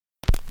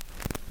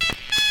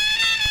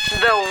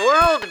The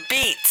world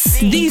beats.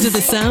 These are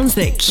the sounds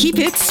that keep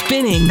it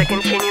spinning. The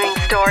continuing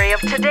story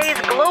of today's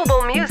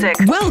global music.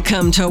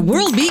 Welcome to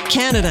World Beat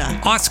Canada.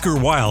 Oscar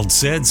Wilde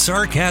said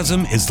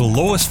sarcasm is the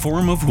lowest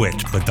form of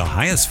wit, but the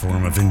highest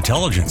form of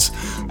intelligence.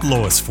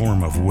 Lowest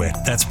form of wit.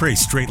 That's pretty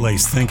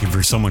straight-laced thinking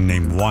for someone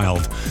named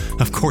Wilde.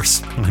 Of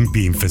course, I'm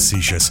being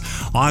facetious.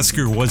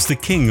 Oscar was the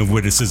king of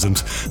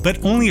witticisms,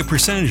 but only a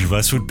percentage of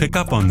us would pick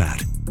up on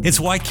that. It's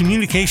why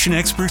communication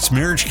experts,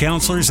 marriage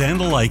counselors, and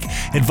the like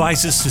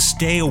advise us to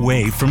stay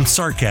away from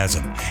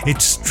sarcasm.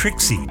 It's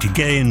tricksy to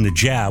get in the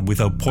jab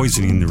without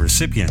poisoning the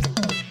recipient.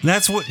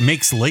 That's what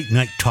makes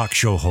late-night talk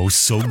show hosts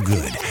so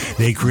good.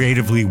 They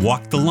creatively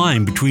walk the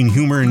line between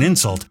humor and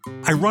insult.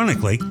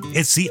 Ironically,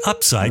 it's the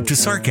upside to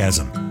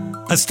sarcasm.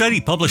 A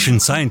study published in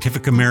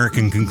Scientific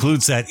American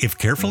concludes that if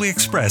carefully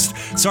expressed,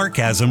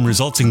 sarcasm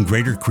results in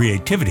greater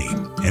creativity.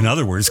 In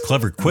other words,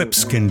 clever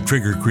quips can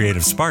trigger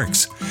creative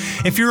sparks.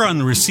 If you're on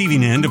the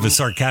receiving end of a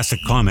sarcastic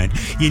comment,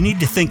 you need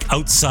to think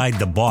outside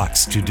the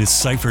box to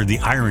decipher the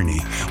irony,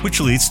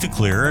 which leads to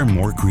clearer and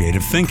more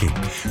creative thinking.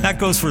 That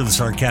goes for the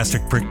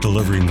sarcastic prick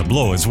delivering the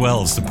blow as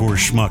well as the poor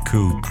schmuck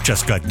who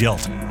just got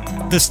dealt.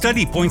 The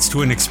study points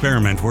to an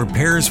experiment where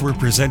pairs were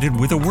presented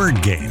with a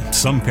word game.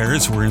 Some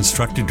pairs were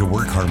instructed to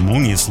work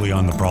harmoniously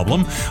on the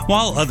problem,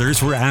 while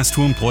others were asked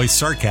to employ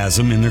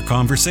sarcasm in their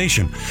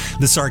conversation.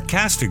 The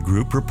sarcastic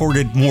group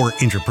reported more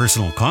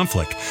interpersonal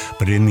conflict,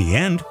 but in the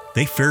end,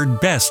 they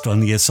fared best on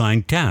the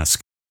assigned task.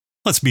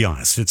 Let's be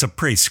honest, it's a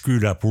pretty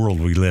screwed up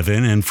world we live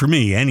in, and for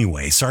me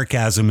anyway,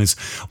 sarcasm is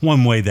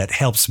one way that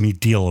helps me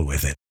deal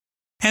with it.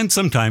 And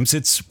sometimes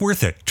it's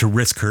worth it to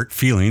risk hurt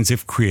feelings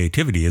if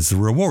creativity is the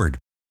reward.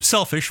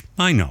 Selfish,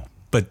 I know,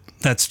 but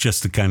that's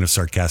just the kind of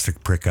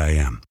sarcastic prick I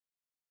am.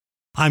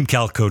 I'm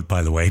Cal Cote,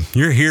 by the way.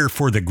 You're here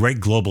for the great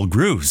global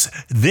grooves.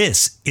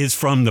 This is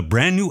from the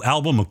brand new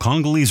album of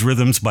Congolese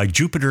rhythms by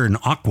Jupiter and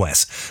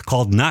Okwess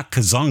called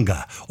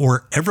Nakazonga,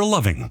 or Ever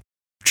Loving.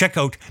 Check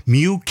out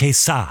Mieux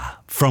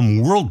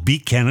from World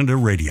Beat Canada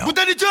Radio. On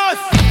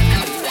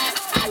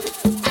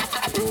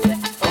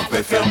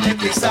peut faire mieux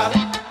que ça.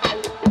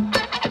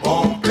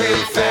 On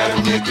peut faire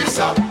mieux que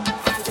ça.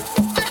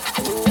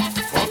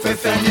 On peut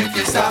faire mieux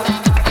que ça.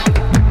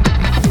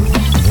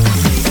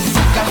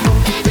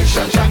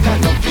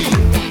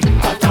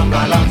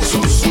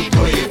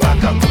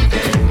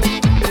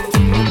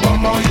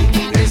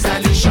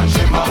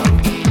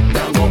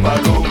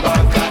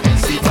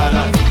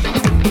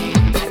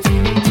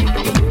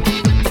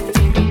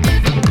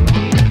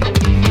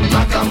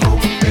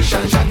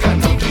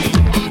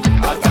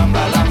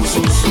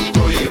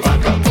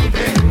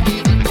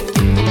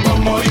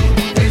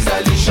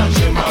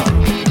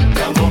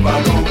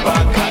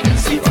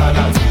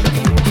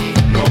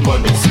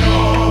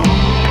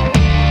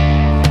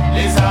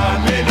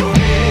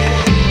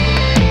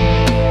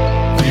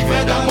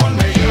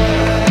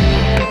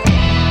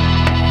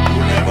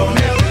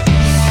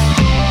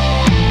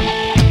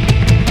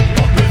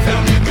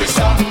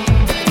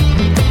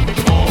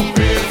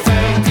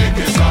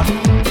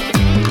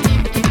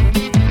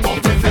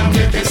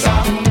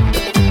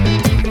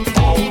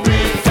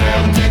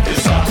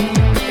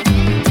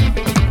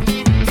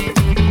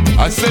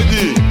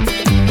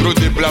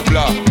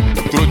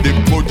 Trop de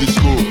beaux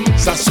discours,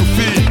 ça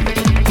suffit.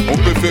 On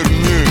peut faire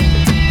mieux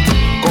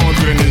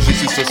contre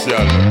l'injustice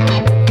sociale,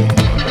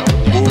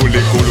 pour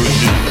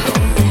l'écologie,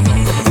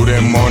 pour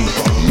un monde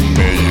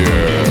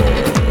meilleur.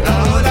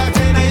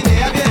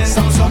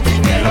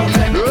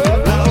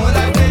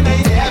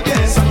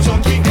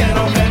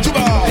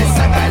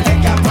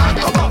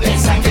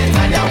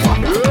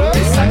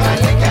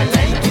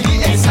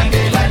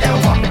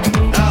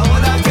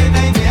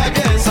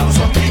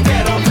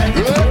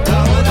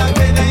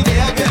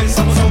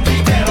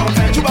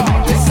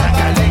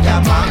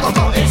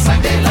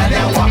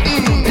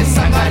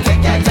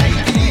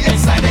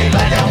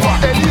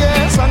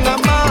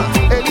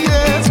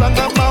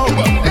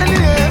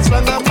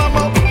 Sangama,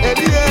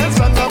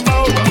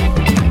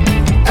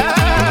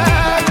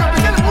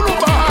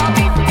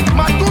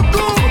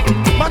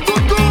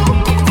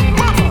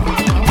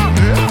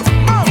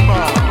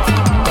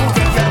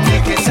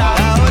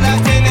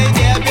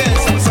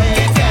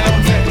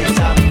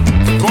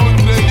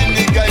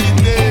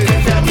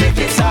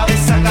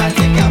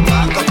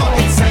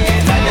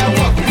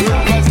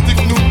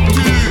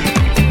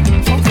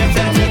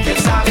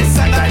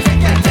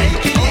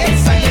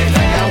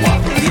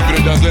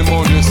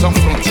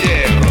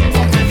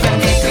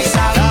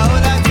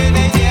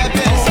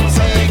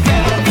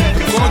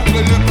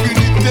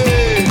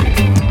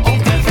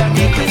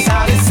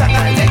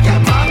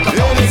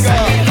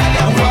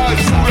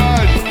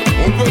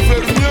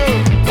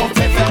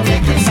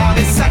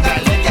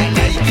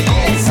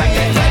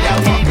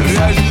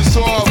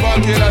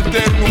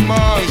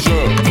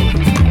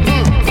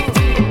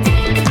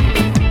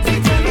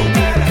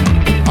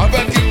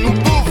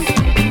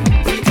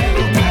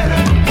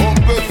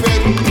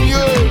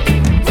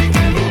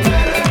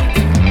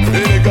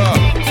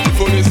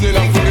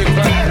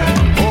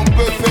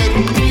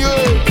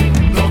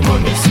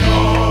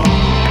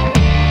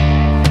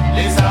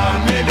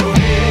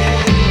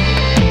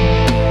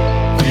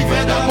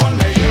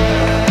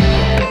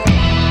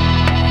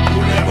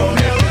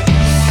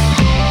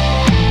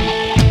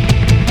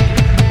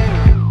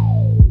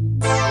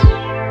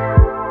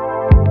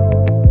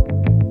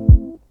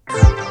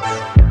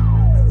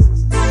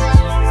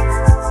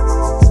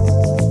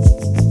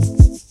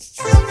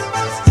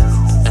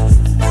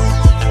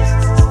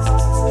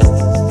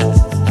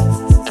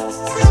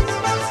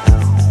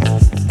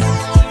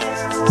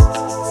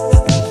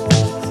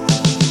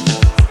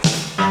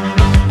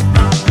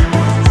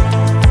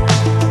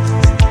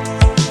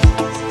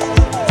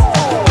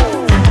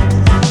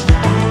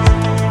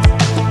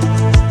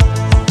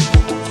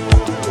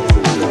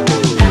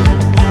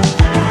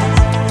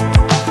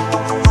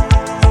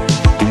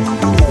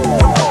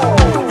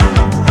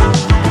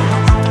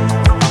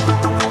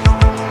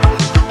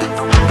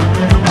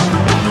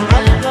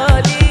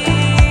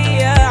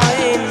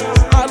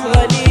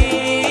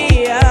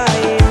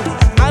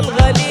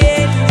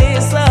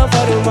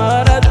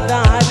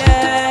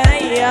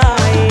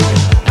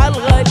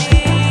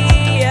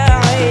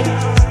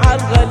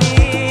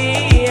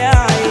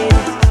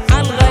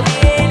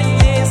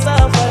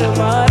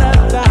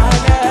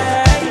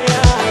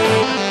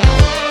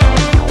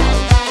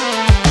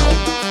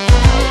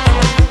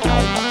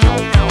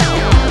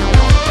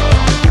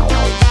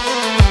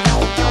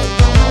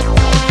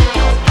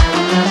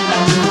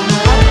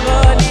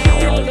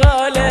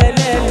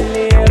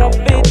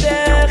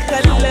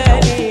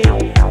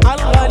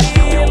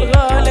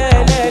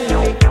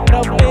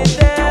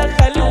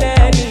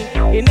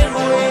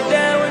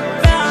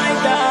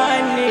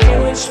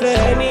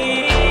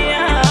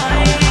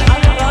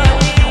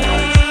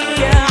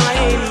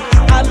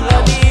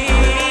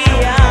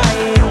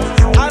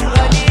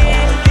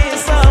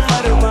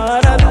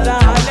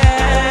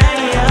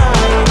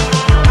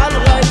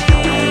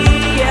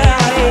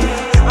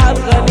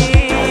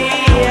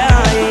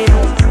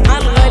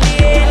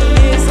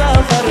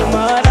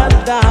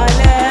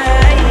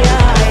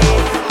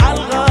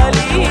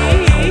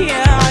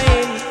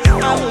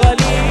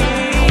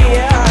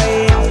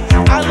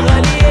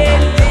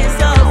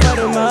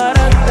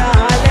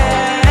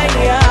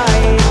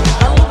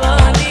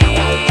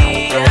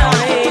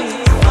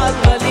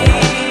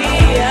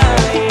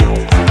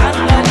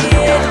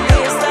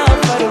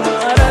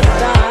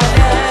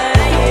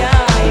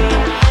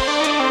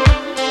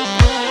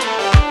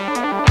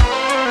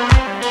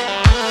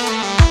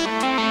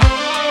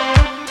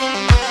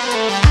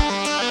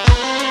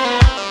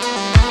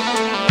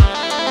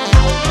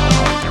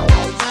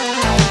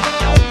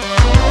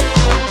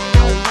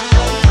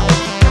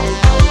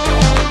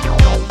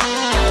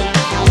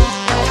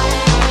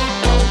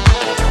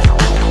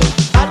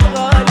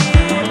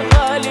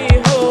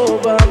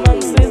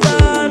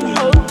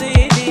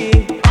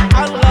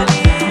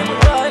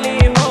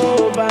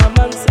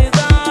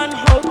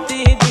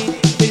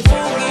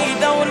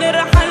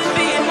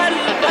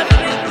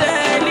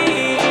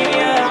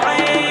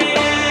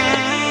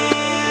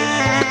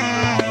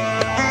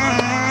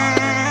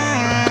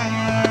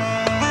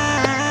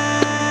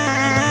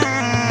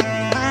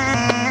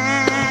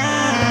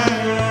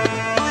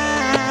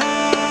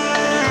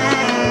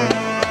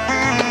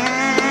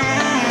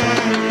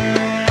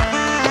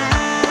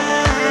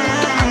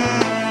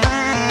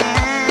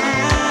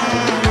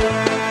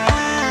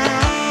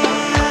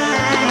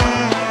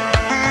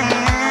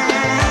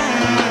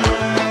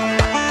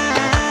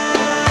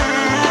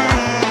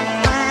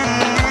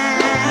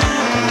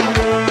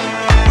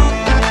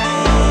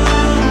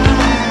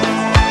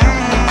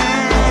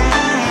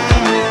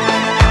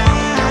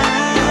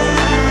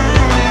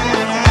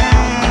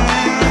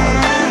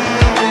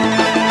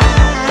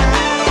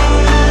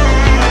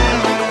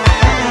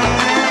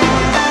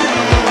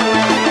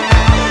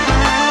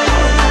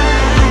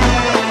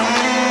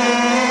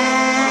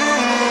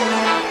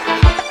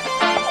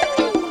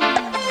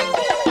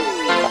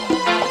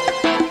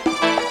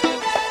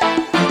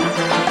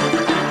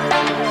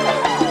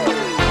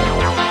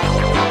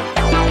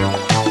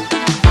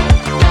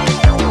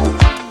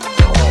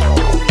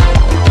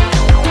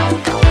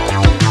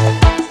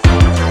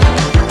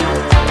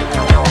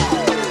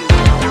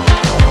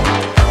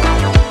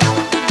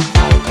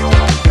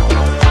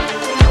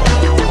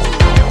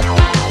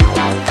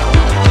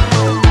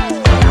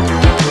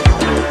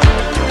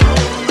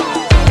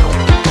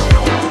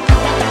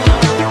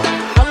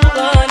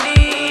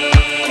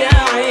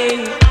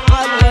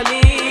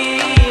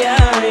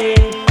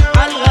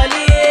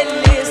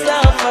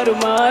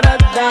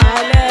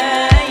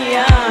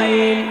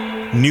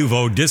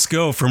 Afro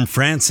disco from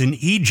France and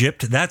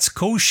Egypt. That's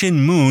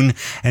Koshin Moon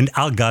and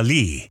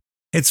Al-Ghali.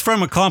 It's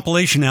from a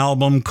compilation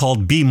album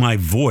called Be My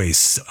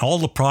Voice. All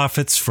the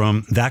profits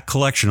from that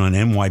collection on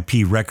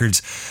NYP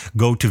Records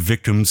go to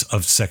victims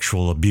of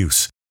sexual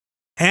abuse.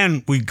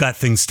 And we got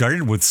things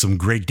started with some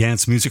great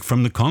dance music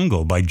from the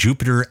Congo by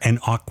Jupiter and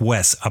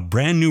Okwess, a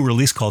brand new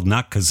release called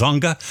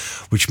Nakazonga,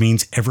 which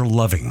means ever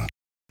loving,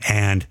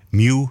 and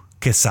Mieux.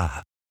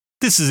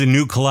 This is a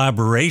new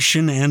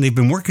collaboration, and they've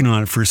been working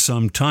on it for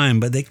some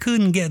time, but they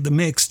couldn't get the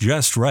mix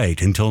just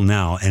right until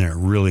now, and it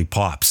really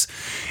pops.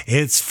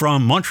 It's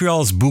from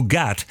Montreal's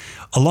Bougat,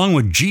 along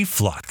with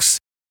G-Flux.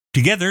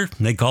 Together,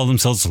 they call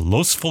themselves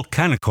Los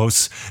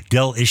Volcanicos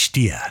del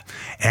Ixtia,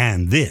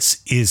 and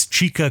this is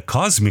Chica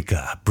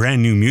Cosmica,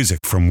 brand new music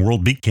from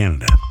World Beat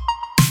Canada.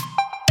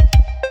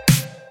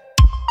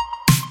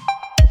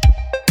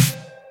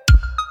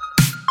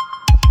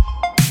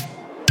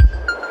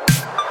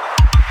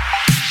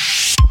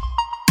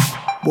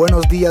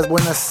 Buenos días,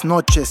 buenas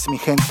noches, mi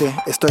gente.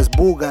 Esto es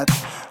Bougat.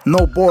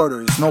 No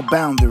borders, no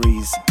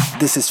boundaries.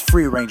 This is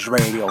Free Range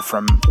Radio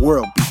from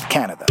World Beat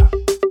Canada.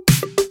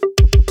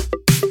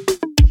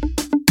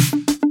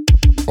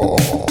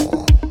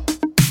 Oh,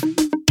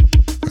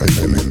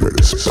 en el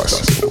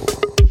hiperespacio,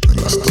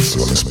 en la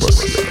estación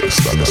espacial,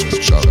 están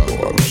escuchando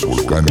a los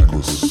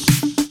volcánicos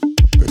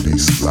del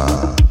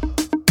Isla.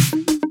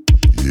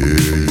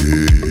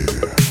 Yeah.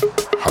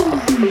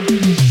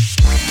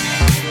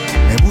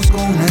 Me busco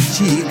una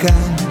chica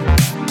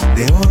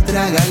de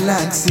otra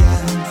galaxia,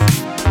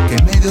 que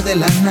en medio de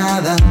la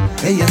nada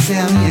ella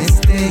sea mi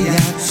estrella.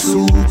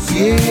 Su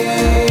piel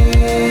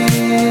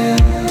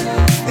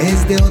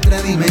es de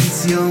otra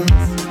dimensión.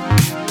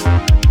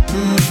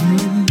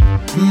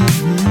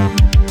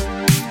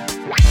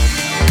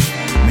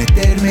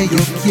 Meterme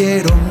yo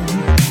quiero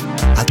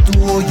a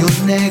tu hoyo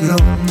negro,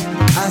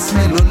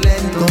 házmelo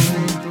lento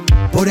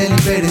por el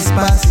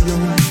hiperespacio.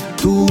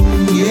 Tu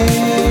miel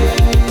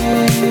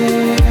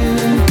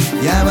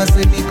ya va a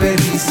ser mi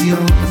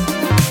perdición.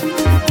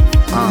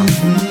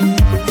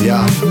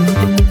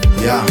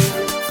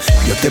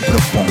 Yo te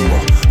propongo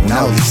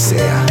una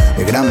odisea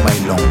de gran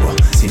bailongo,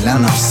 sin la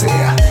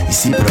náusea. Y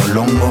si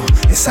prolongo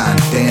esa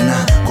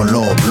antena con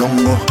lo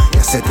oblongo,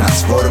 ya se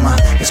transforma,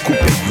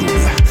 escupe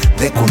lluvia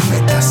de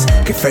cometas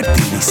que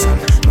fertilizan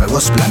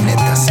nuevos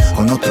planetas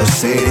con otros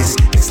seres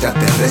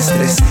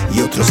extraterrestres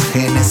y otros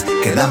genes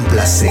que dan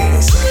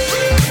placeres.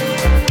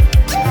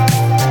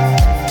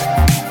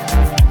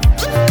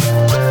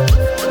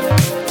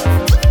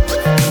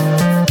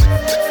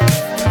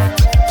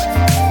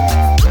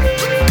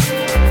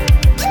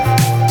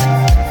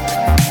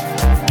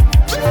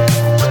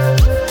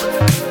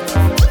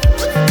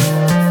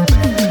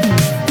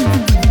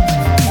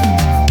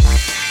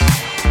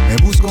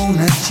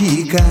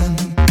 Chica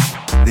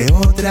de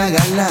otra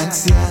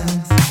galaxia,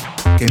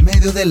 que en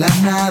medio de la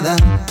nada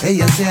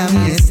ella sea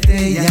mi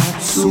estrella.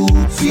 Su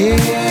piel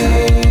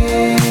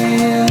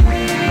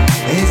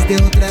es de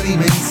otra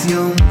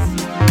dimensión.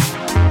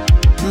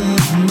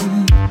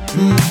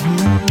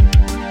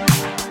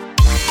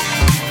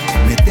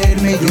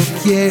 Meterme yo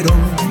quiero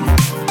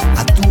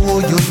a tu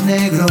hoyo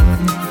negro,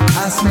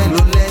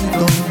 házmelo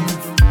lento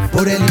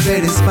por el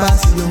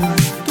hiperespacio.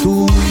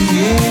 Tu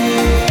piel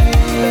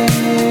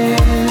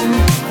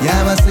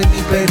ya va a ser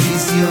mi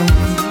perdición.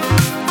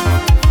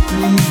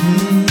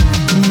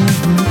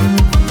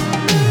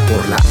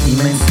 Por la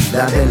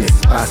inmensidad del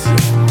espacio,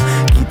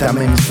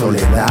 quítame mi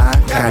soledad,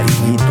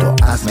 cariñito,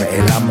 hazme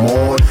el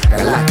amor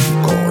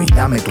galáctico y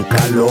dame tu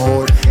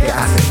calor que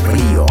hace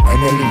frío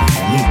en el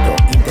infinito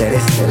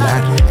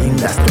interestelar.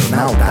 Linda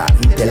astronauta,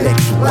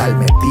 intelectual,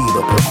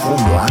 metido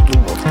profundo a tu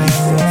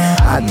vórtice,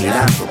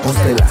 admirando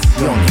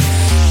constelaciones.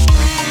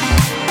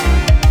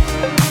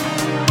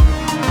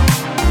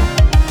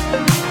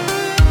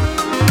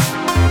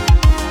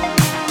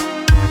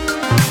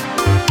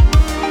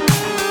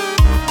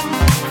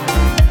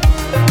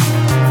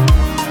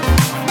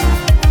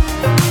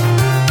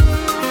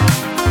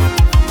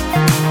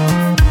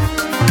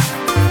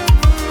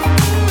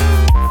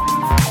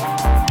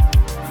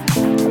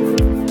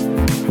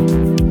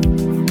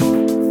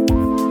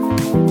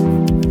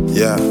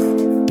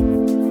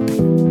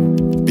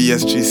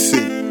 BSGC.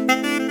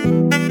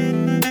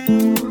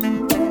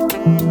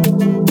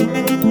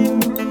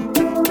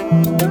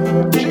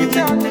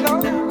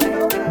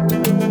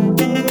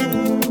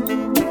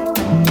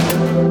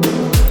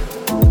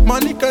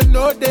 Monica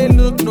know they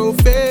look no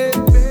face.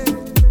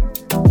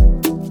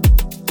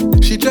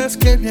 She just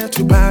came here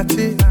to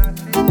party.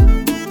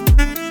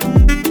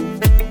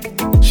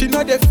 She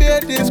know they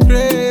fear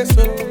disgrace.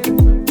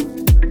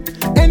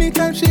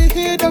 Anytime she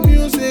hear the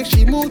music,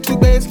 she move to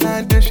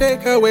baseline, then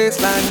shake her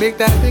waistline, make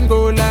that thing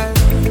go like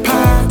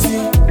party,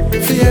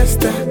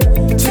 fiesta,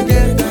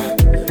 together,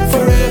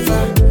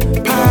 forever.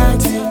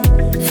 Party,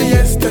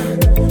 fiesta,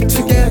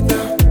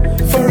 together,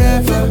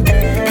 forever.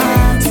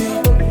 Party,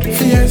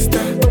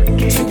 fiesta,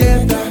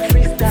 together,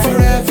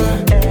 forever.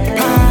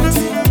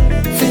 Party,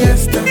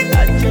 fiesta,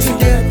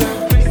 together,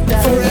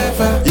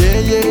 forever. Yeah,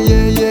 yeah,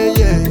 yeah, yeah,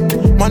 yeah.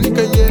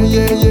 Monica, yeah,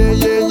 yeah, yeah,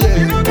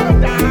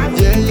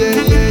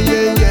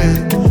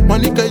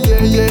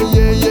 yeah,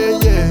 yeah, yeah,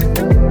 yeah.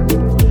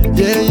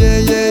 Yeah, yeah,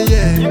 yeah,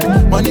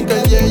 yeah. Monica,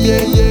 yeah,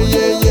 yeah, yeah,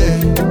 yeah, yeah.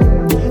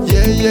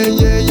 Yeah, yeah,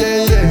 yeah,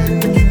 yeah,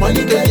 yeah.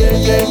 Monica, yeah,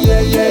 yeah,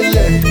 yeah, yeah,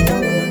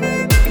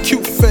 yeah.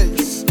 Cute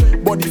face,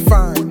 body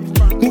fine.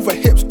 Move her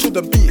hips to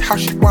the beat, how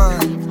she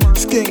whine.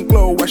 Skin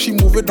glow as she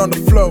move it on the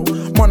flow.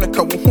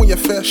 Monica, when you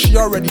fair, she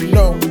already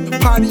know.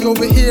 Party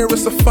over here,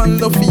 it's a fun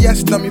little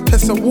fiesta. Me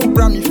pesa woo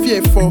bram me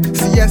fearful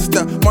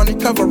siesta.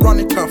 Monica,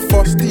 Veronica,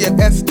 Frosty and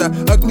Esther.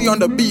 Ugly on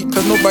the beat,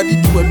 cause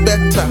nobody do it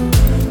better.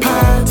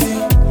 Party,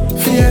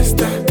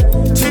 fiesta,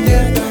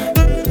 together,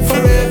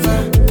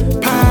 forever.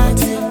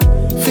 Party,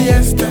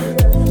 fiesta,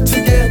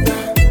 together,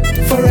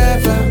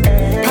 forever.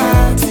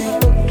 Party,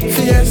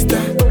 fiesta,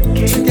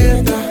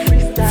 together,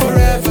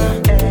 forever.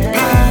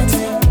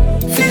 Party,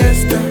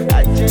 fiesta,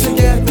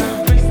 together,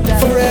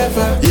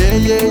 forever. Yeah,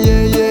 yeah,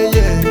 yeah, yeah,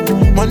 yeah.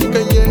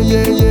 Monica, yeah,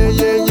 yeah, yeah,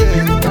 yeah, yeah.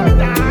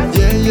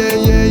 Yeah, yeah,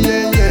 yeah,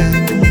 yeah, yeah.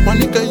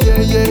 Monica, yeah,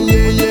 yeah,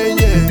 yeah, yeah,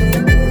 yeah.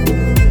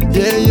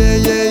 Yeah, yeah,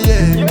 yeah,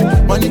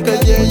 yeah. Monica,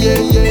 yeah, yeah,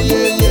 yeah,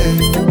 yeah, yeah.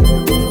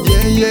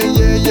 Yeah, yeah,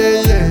 yeah, yeah,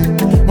 yeah.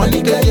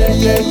 Monica, yeah,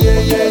 yeah, yeah,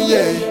 yeah,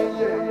 yeah.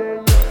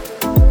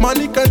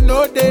 Monica,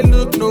 no, they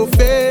look no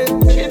face.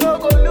 She no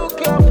go look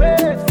your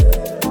face.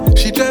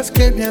 She just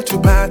came here to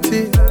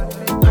party.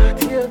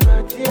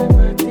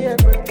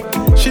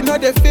 She know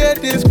they fear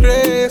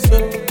disgrace.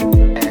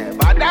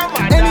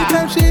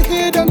 Anytime she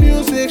hear the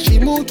music, she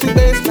move to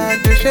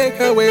baseline, then shake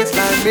her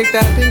waistline, make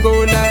that thing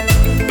go like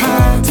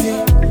party,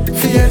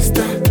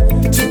 fiesta,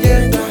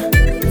 together,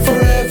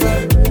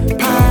 forever.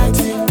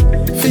 Party,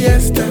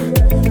 fiesta,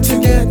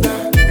 together,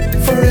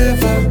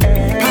 forever.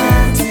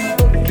 Party,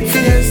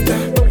 fiesta,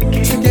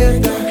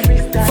 together,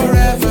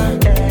 forever.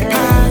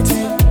 Party,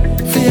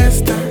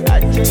 fiesta,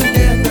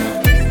 together,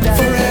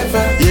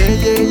 forever. Yeah,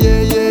 yeah,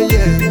 yeah, yeah,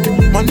 yeah.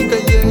 Monica,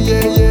 yeah,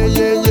 yeah, yeah,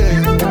 yeah, yeah.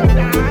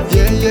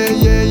 Yeah, yeah,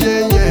 yeah,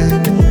 yeah, yeah.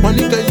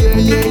 Monica, yeah,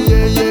 yeah,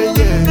 yeah, yeah,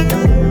 yeah.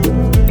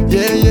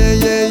 Yeah, yeah,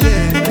 yeah,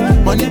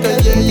 yeah. Monica,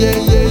 yeah, yeah,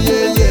 yeah,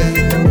 yeah, yeah.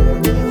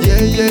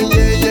 Yeah, yeah,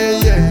 yeah, yeah,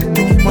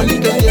 yeah.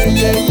 Monica, yeah,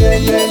 yeah, yeah,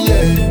 yeah,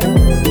 yeah.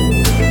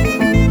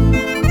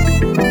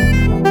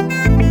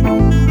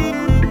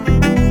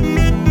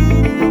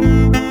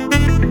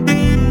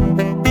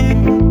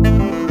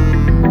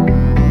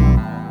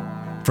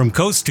 From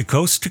coast to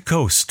coast to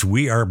coast,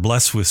 we are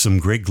blessed with some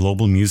great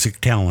global music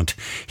talent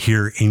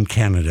here in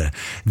Canada.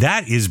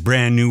 That is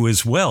brand new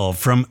as well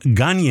from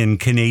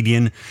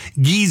Ghanaian-Canadian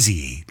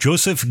Geezy,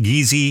 Joseph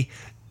Geezy,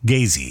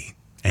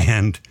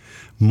 and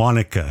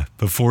Monica.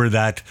 Before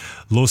that,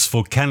 Los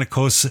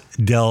Volcanicos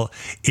del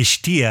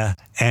Ixtia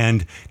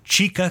and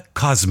Chica,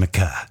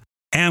 Cosmica.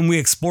 And we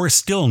explore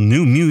still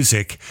new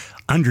music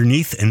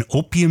underneath an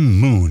opium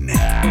moon.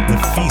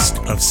 The Feast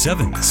of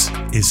Sevens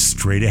is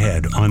straight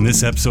ahead on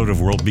this episode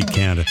of World Beat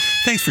Canada.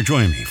 Thanks for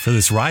joining me for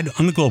this ride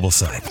on the global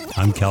side.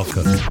 I'm Cal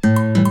Cook.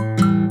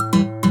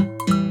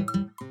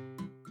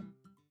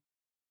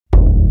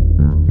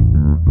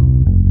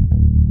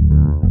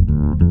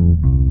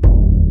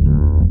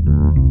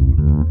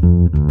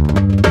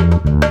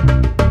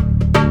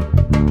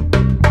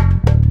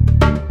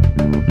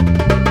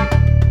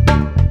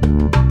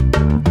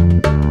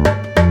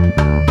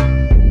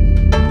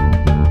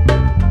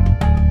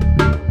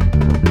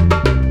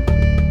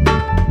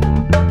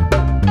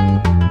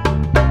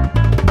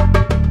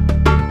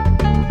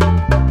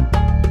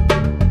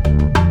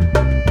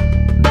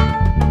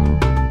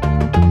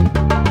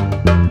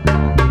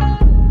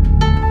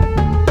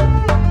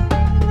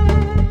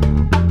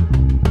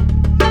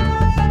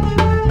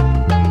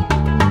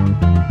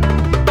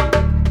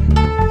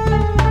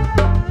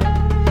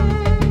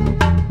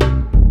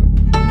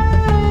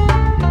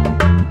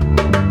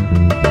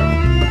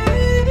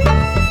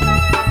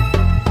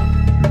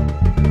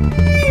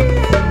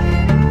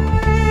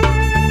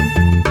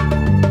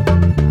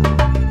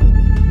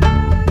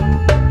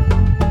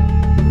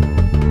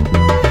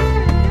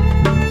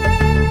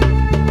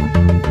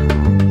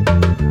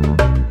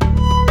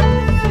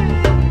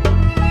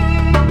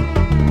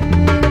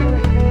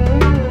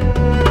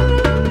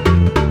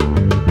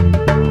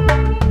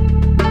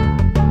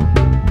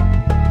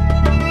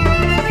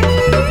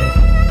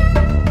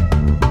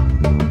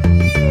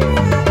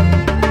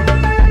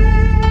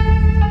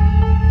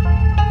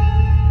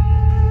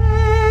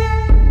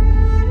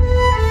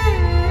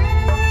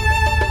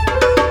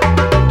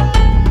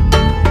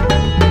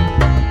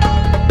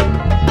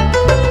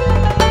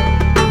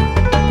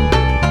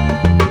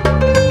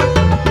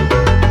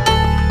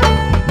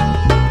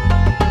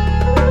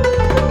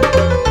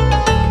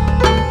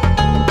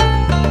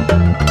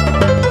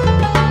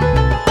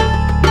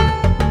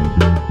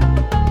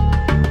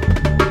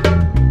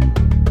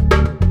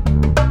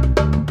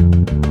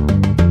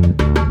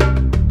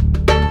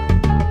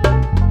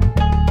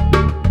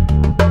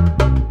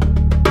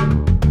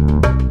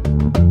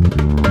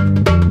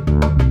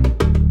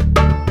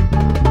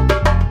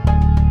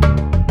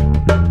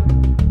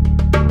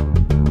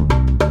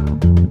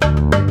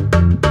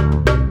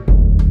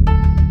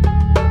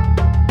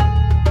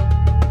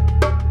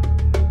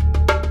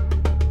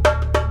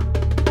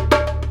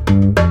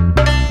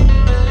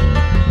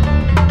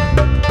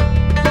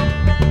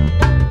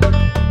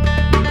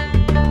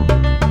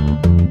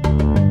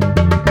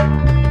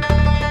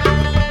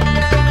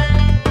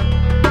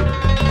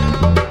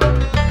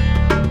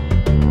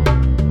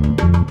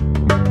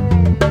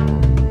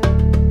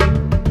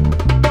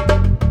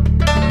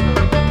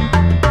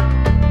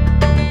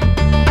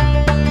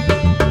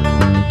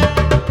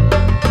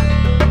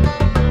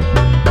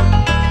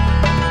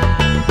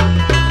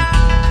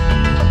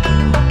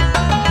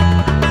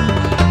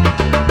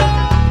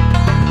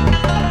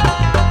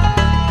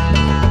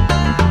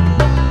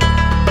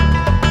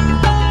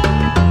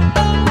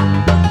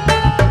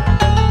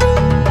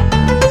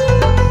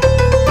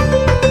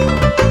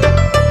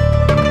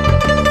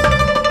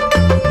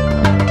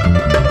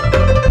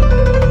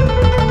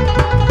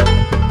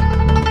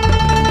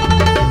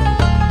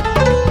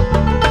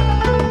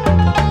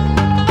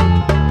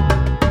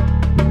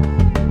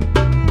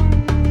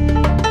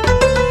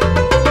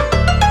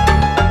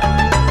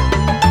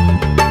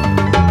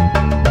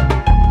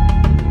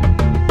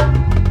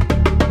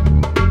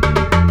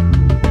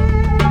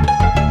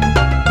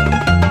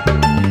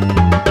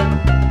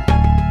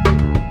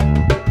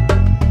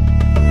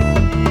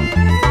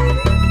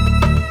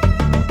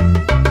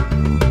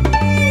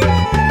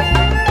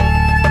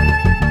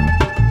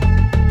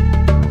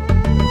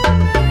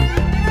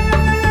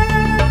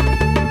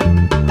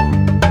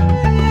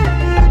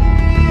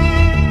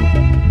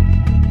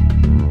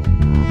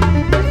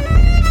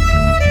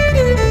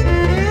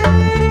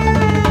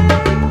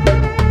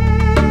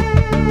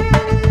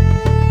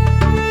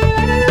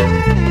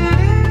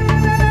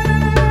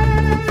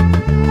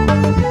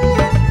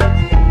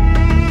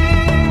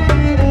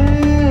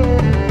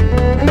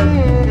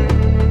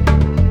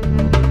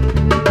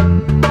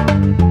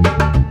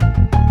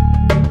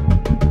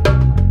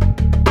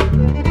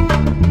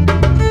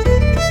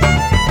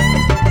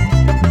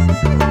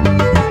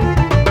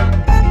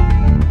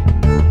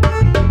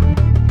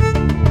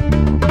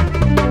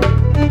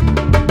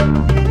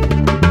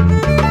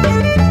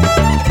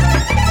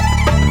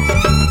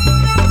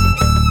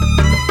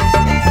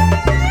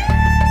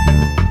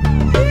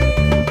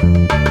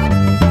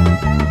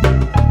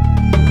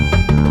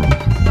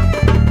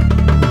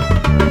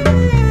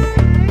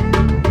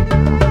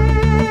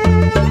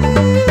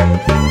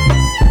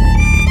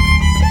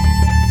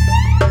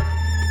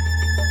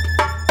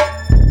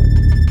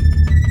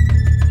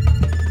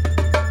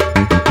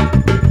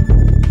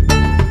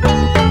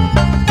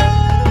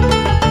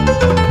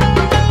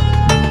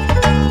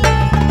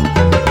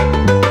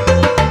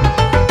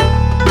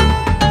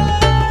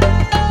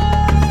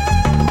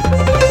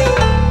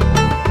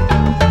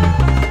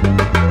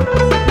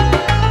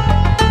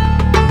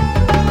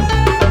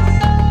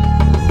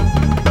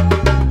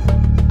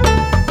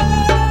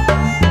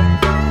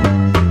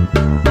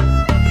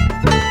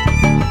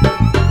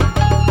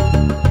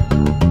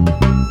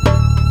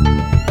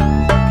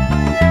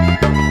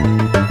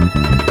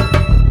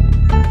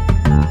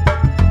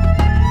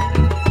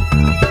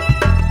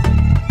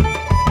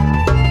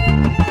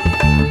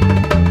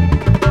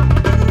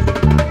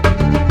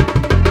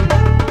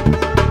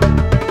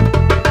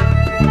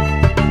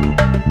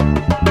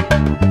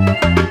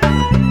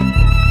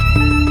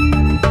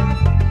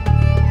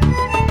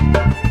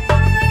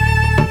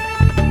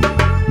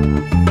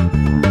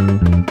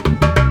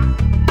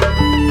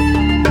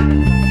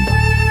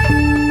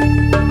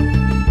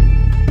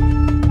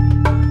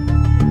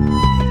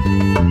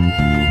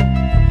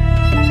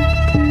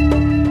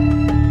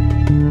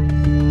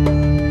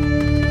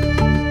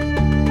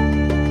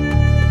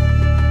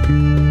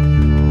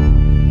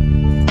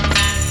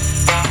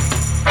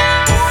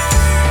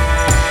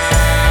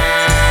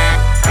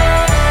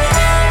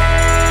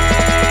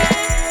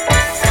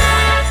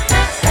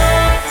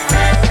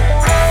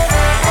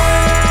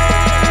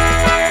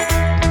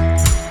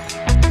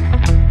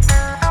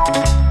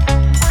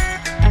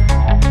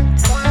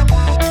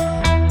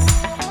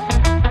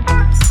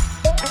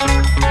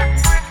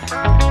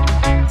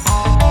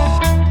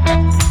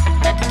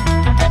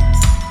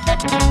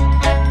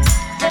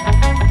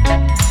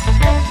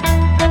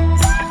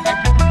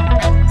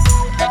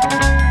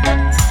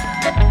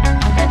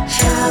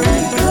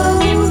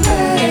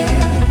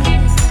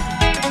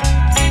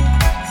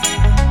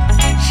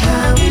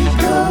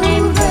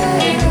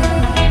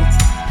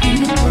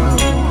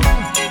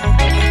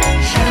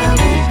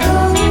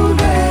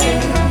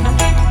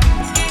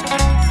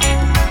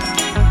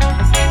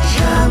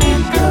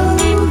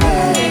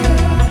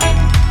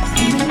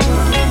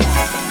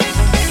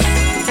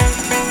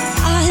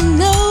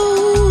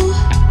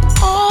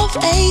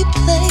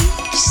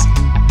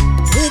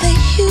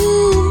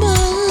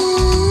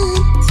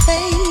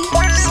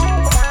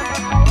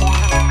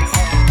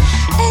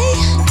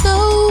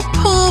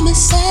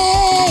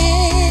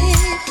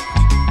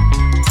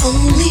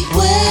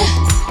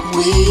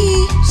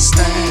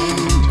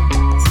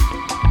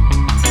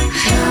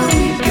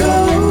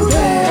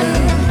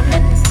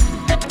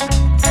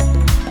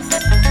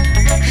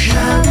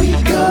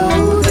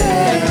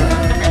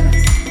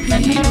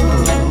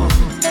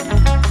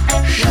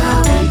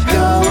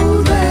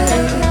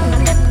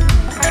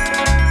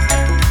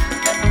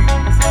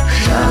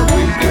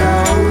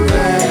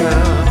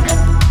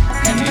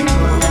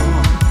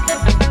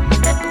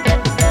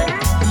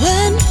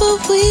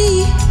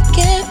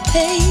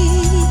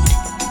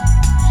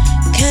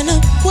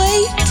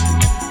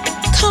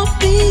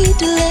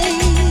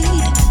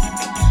 delayed.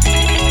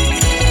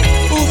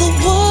 All the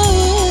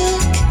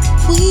work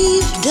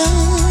we've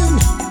done,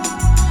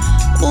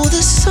 all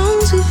the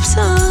songs we've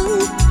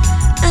sung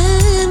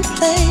and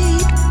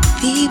played.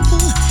 People,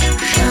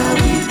 shall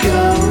we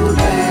go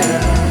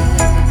there?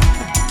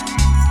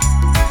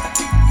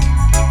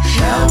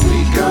 Shall we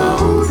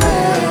go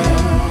there?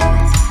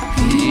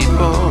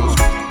 People,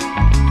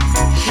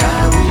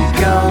 shall we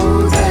go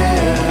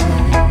there?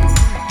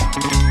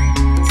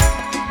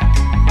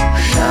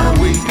 Shall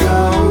we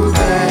go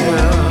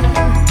there?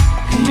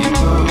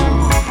 People,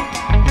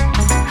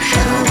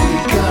 shall we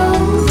go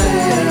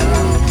there?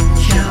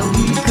 Shall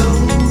we go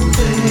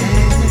there?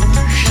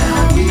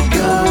 Shall we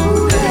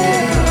go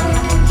there?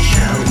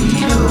 Shall we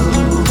go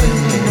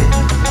there?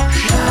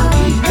 Shall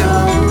we go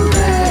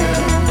there?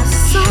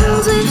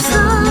 Songs we've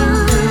sung.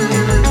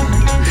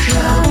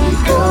 Shall we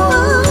go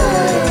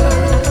there?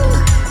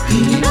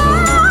 People,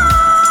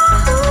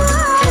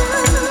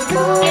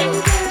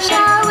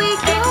 shall we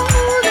go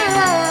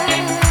there?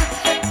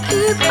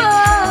 People,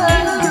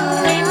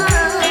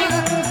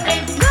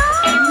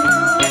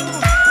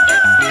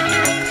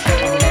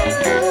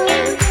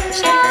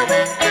 shall we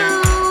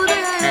go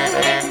there?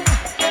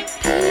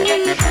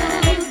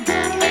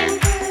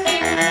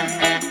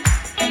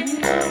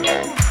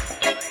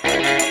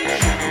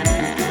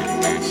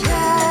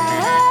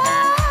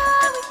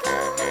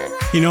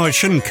 You know, it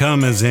shouldn't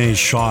come as any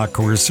shock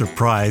or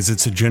surprise.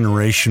 It's a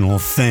generational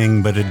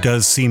thing, but it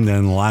does seem that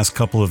in the last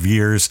couple of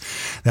years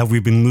that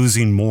we've been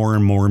losing more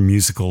and more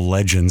musical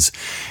legends.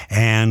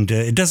 And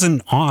it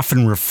doesn't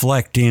often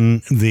reflect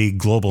in the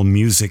global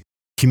music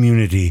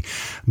community.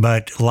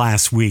 But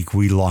last week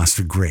we lost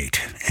a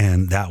great,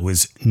 and that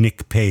was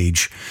Nick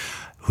Page,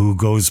 who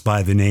goes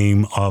by the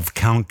name of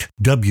Count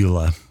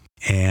Dubula.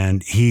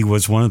 And he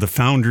was one of the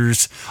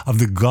founders of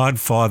the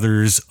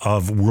godfathers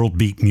of world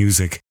beat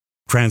music,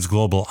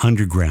 Transglobal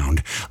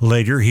Underground.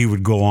 Later, he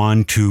would go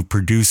on to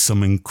produce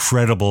some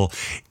incredible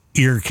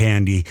ear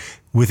candy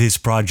with his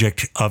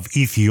project of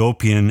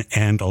Ethiopian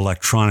and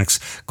electronics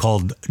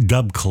called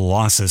Dub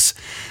Colossus.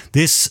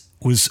 This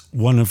was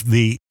one of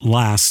the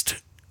last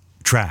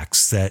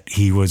tracks that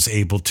he was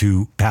able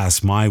to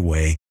pass my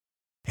way.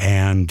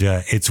 And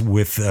it's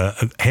with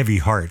a heavy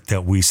heart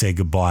that we say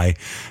goodbye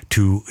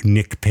to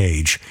Nick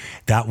Page.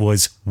 That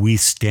was We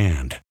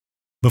Stand.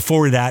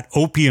 Before that,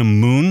 Opium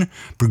Moon,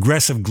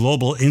 progressive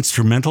global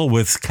instrumental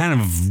with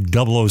kind of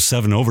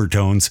 007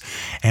 overtones,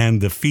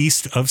 and The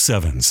Feast of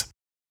Sevens.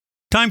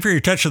 Time for your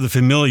touch of the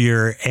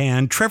familiar,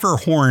 and Trevor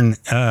Horn,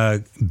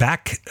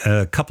 back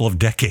a couple of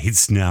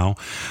decades now,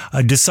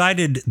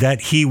 decided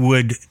that he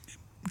would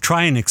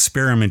try an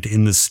experiment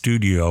in the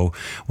studio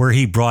where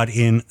he brought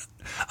in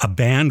a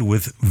band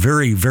with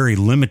very, very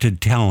limited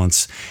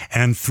talents,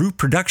 and through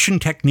production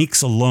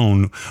techniques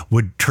alone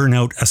would turn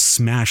out a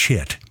smash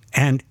hit.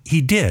 And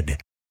he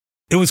did.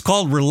 It was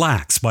called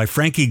Relax by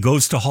Frankie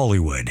Goes to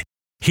Hollywood.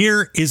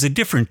 Here is a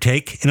different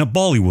take in a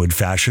Bollywood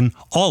fashion.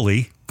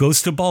 Olli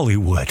Goes to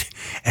Bollywood.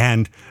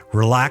 And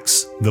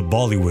Relax, the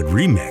Bollywood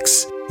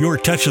remix. Your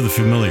touch of the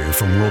familiar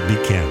from World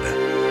Beat Canada.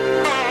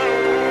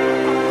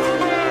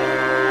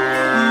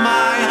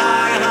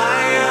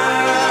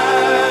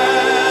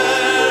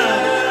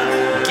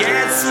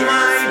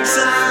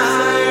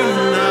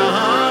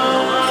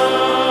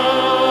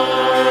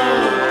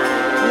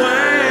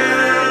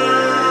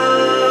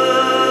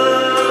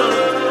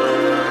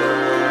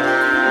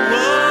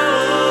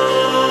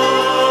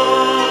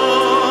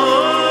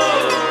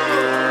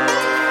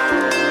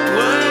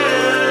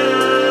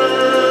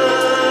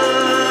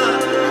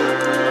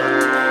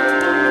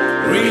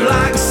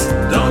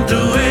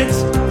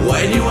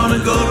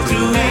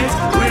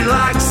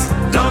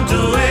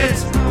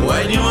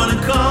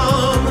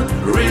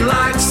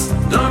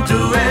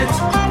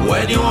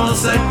 When you wanna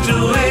say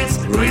to it,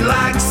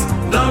 relax,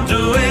 don't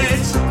do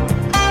it.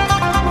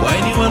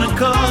 When you wanna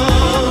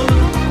call,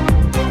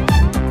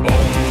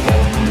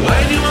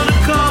 when you wanna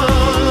call,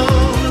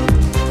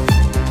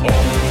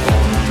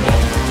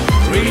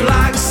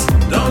 relax,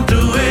 don't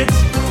do it.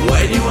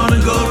 When you wanna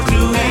go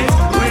to it,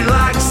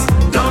 relax,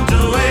 don't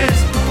do it.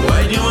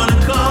 When you wanna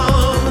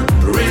call,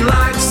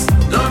 relax,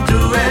 don't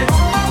do it.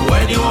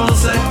 When you wanna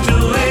say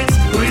to it,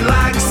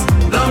 relax,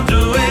 don't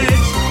do it.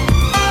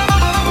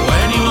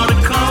 When you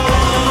wanna call.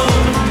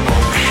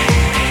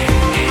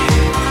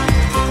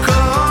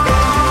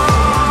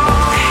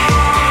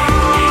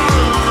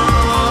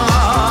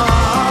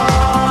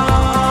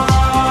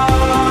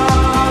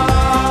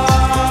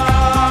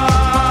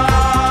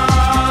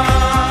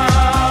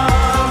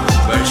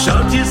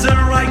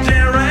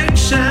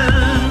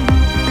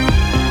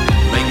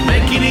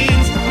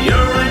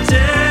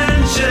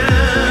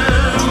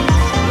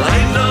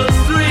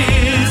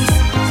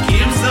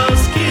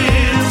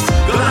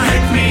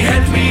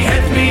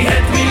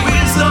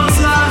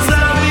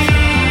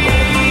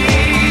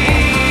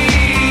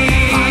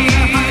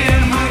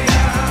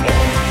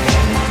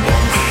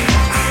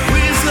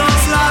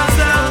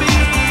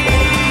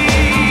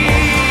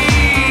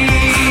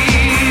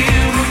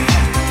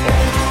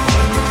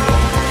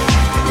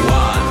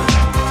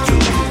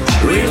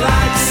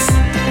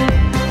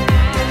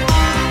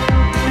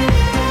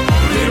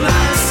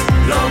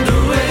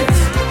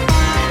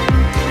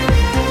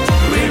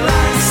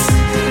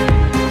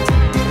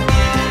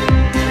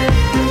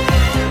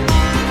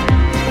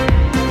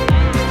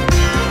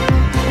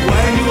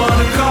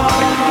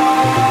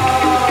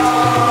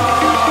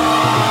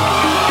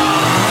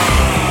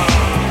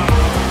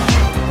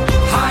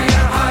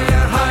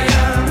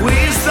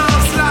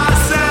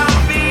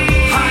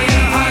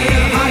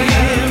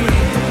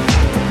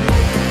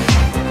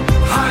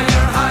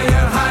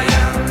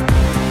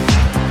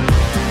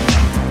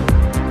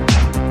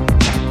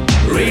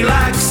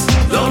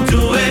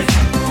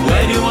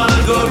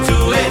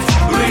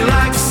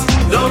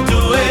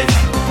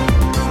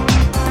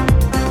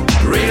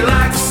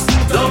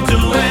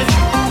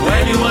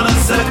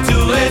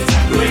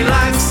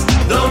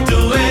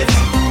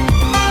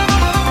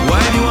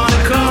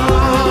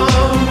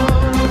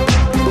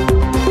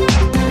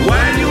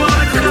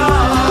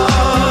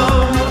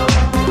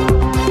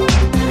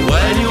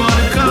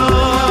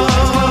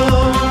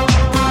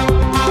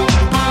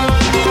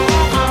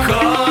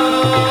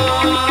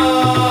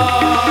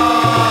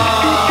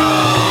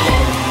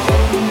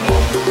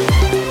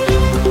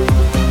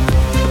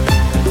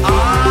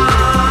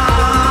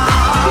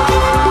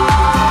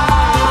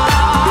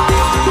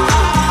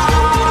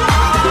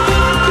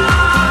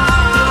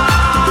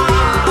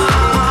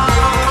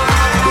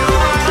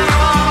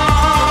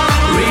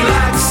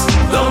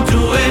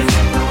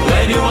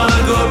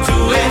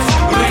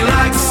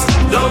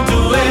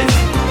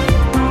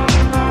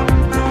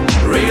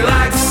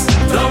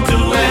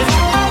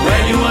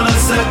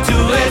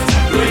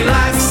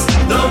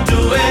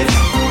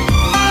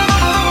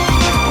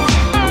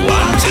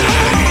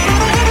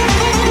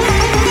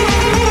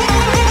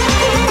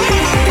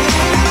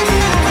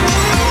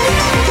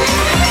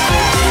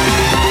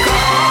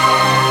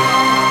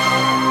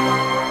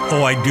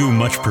 I do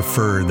much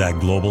prefer that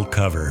global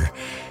cover.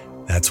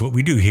 That's what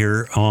we do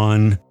here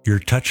on Your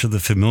Touch of the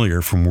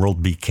Familiar from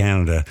World Beat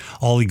Canada.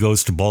 Olli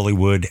Goes to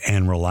Bollywood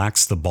and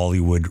Relax the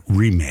Bollywood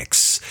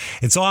remix.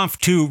 It's off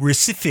to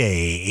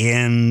Recife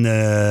in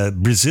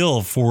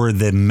Brazil for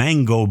the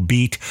mango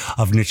beat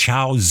of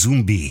Nacao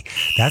Zumbi.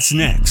 That's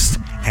next.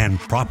 And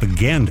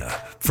Propaganda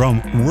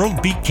from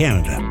World Beat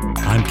Canada.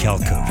 I'm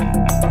Calco.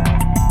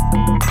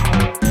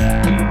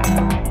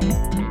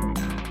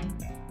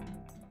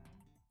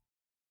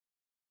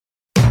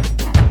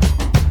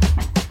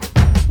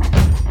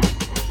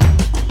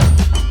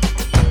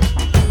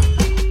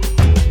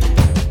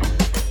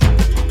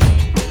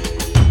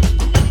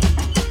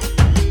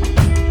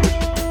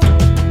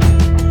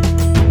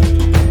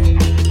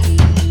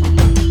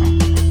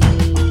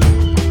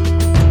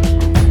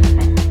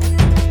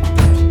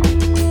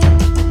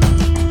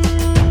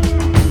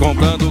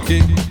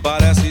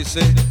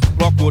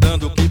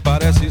 Procurando o que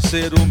parece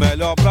ser o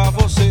melhor pra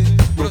você.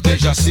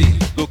 Proteja-se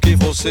do que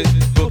você,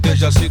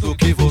 proteja-se do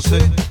que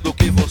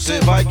você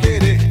vai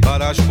querer.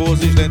 Várias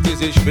poses, lentes,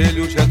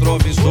 espelhos,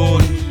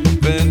 retrovisores,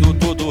 vendo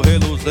tudo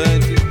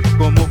reluzente,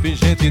 como o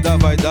pingente da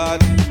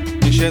vaidade,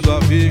 enchendo a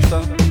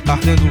vista,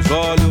 ardendo os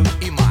olhos.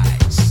 E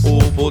mais, o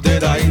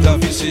poder ainda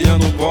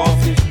viciando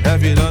cofres,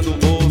 revirando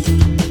bolsos,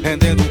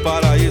 rendendo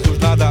paraísos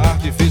nada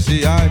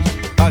artificiais,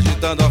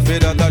 agitando a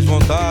feira das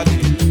vontades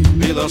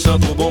e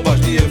lançando bombas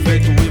de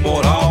efeito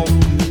imoral.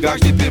 Gás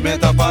de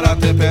pimenta para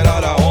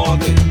temperar a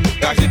ordem,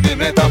 gás de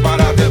pimenta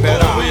para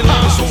temperar. E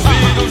lança um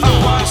vírus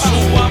no ar,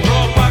 sua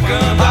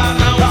propaganda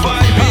não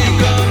vai me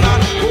enganar.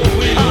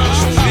 E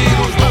lança um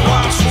vírus no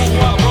ar,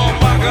 sua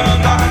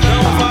propaganda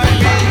não vai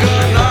me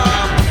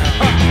enganar.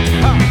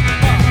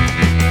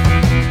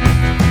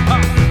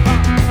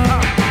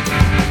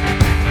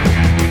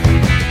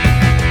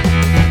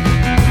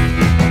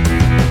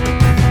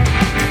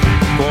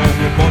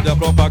 Como pode a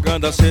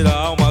propaganda ser a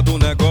alma do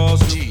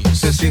negócio?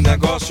 Se esse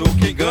negócio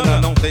que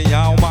engana não tem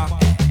alma,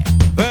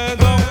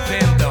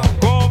 vendam,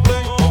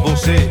 comprem.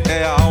 Você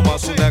é a alma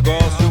do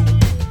negócio.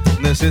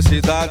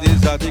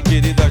 Necessidades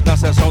adquiridas na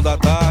sessão da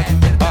tarde.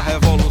 A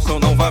revolução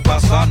não vai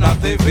passar na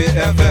TV,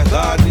 é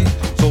verdade.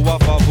 Sou a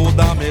favor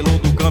da melô,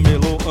 do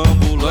camelô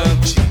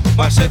ambulante,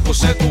 mas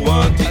 100%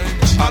 anti,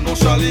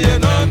 anúncio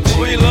alienante.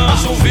 E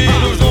lança um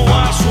vírus no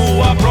ar,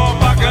 sua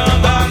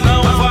propaganda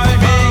não vai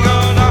me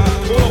enganar.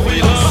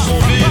 E lança um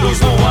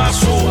vírus no ar,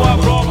 sua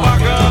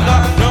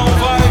propaganda não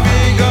vai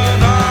me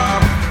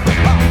enganar.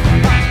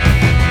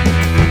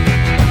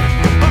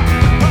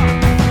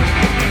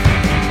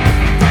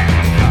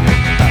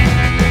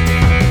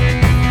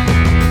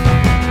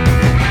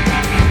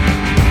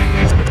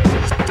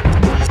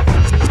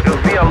 Eu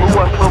vi a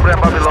lua sobre a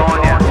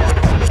Babilônia,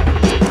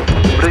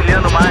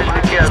 brilhando mais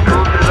do que as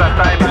luzes da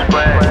Times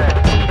Square.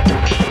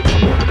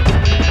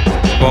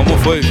 Como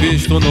foi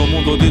visto no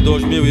mundo de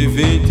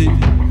 2020,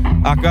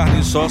 a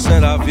carne só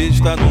será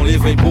vista num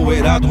livro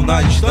empoeirado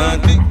na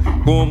estante.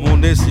 Como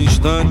nesse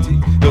instante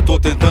eu tô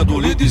tentando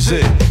lhe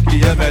dizer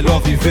que é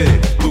melhor viver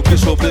do que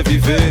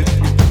sobreviver.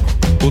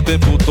 O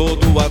tempo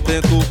todo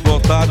atento pro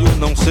otário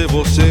não ser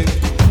você.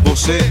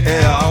 Você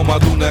é a alma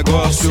do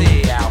negócio.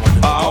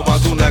 A alma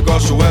do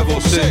negócio é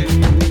você.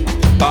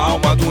 A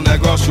alma do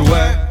negócio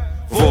é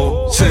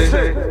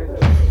você.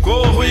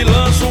 Corro e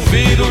lanço um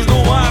vírus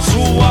no ar,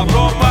 sua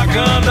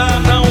propaganda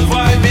não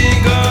vai me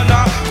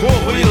enganar.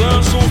 Corro e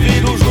lanço um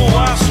vírus no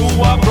ar,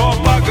 sua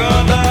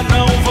propaganda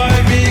não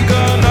vai me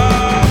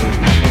enganar.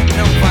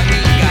 Não vai me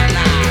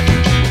enganar.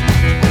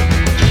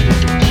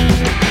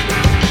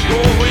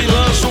 Corro e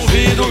lanço um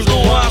vírus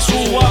no ar,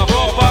 sua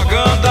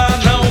propaganda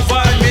não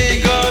vai me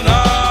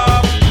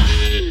enganar.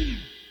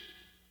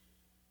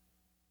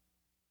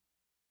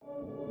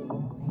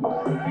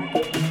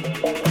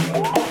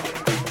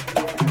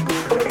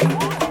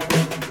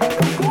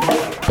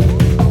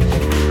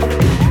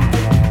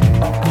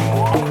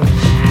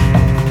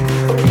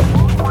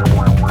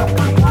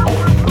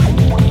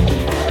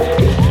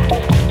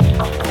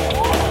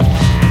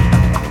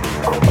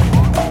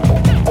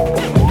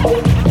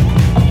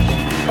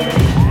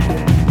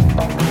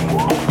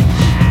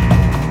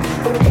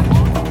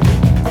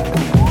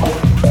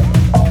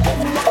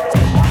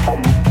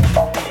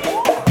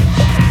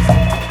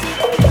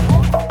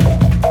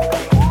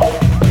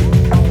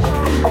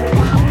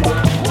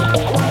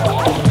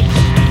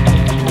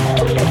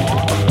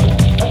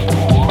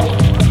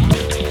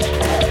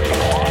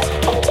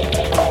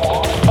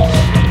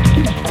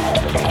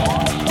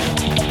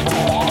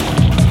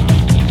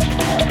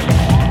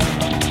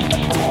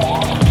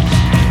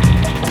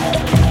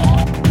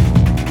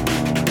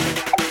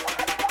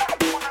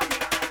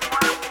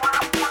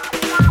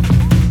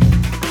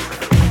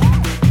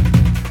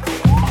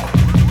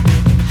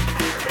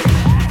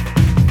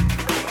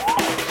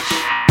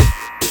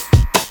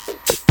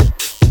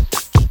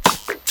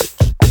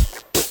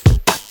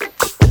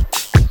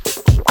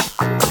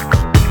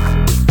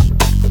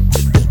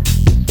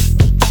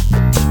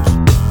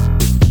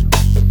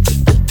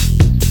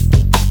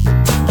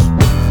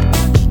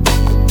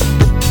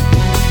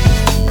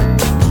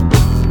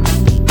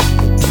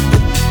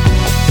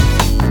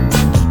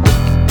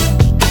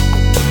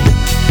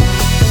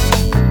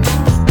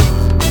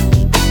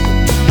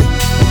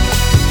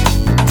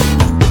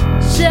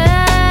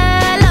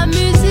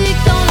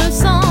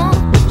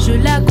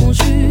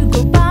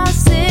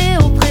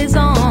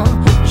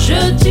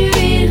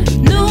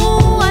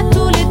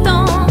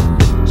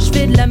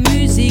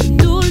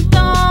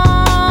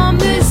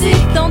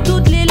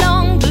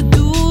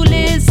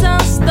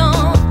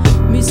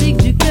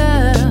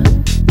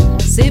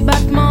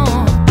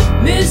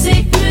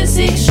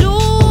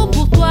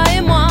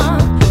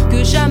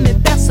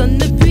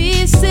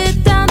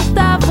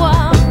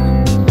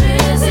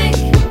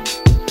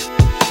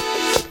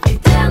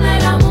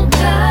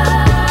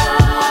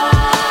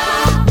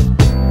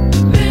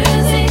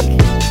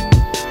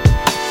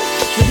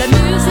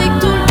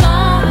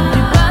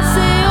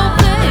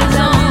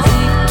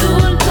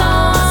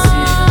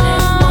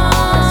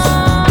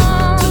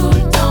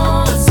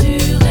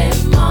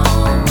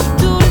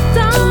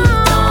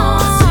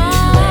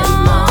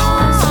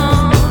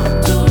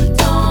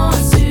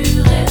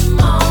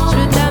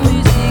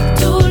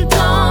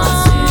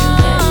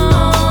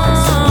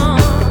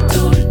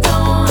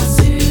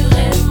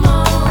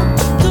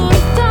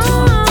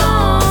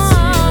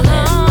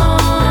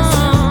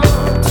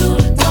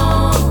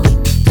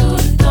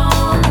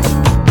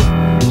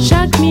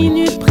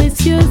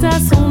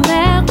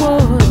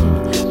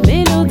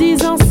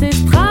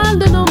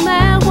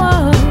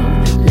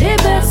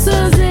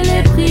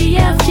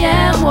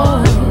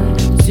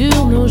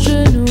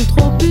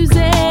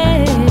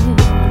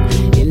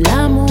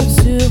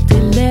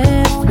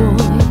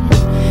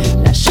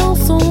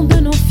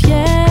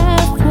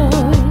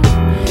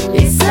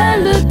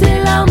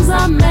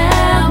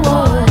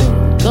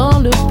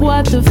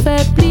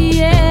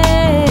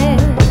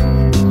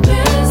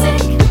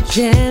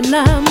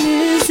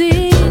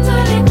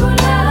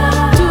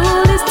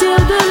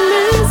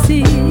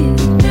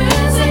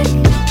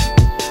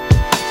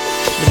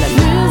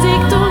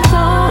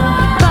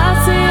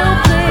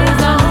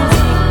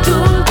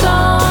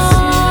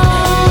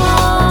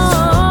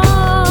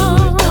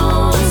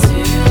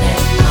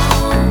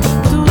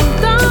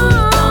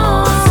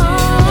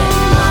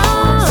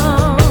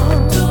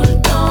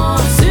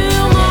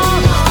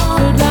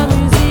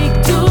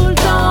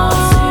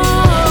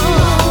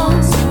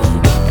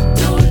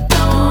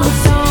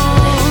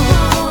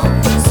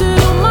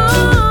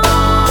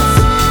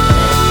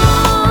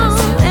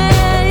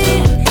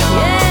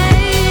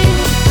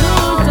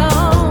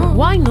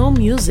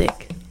 global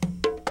music.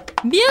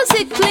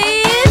 Music,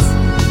 please!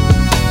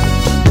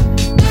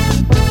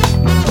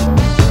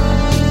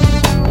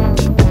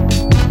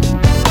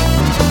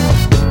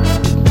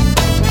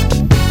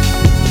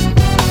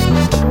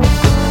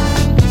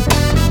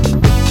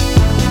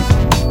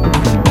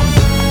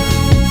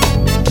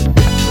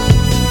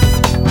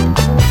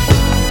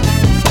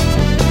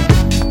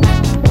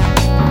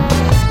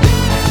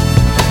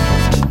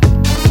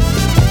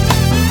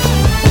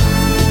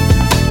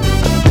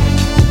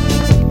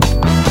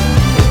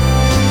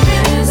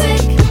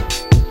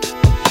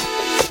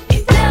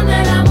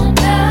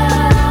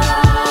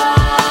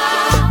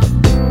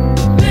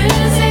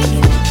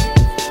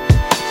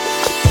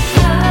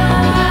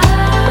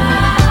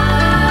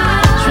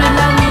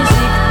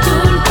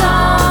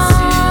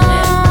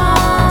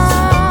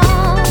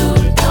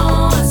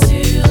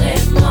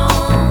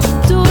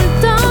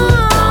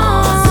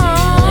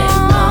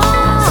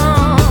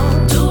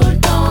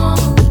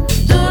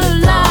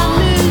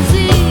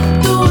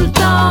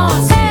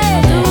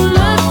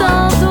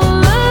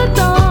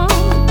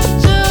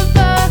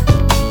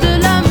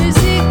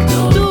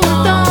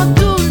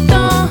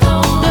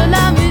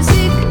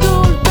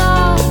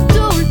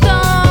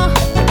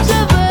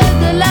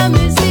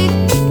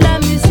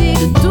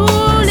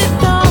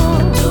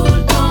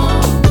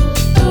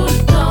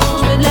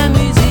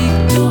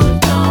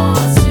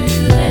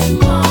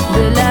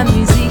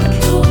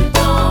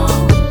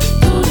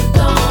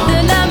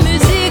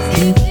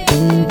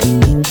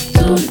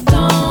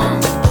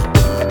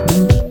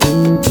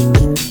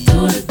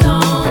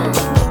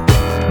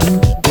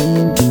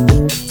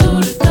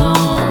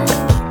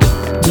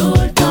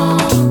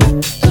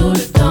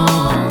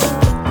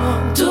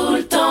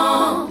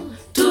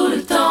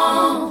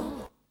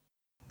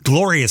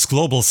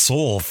 Global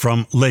soul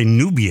from Les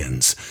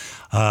Nubians,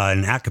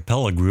 an a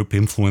cappella group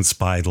influenced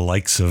by the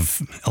likes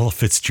of Ella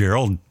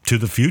Fitzgerald to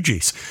the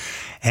Fugees,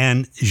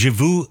 and Je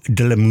veux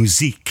de la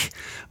musique.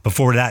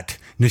 Before that,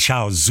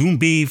 Nacao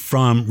Zumbi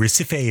from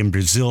Recife in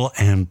Brazil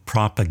and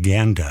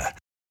Propaganda.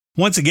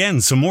 Once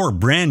again, some more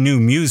brand new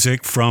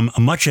music from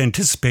a much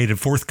anticipated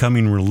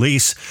forthcoming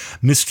release.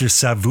 Mr.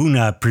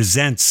 Savuna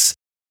presents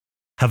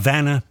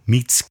Havana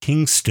meets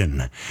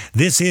Kingston.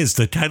 This is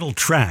the title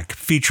track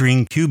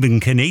featuring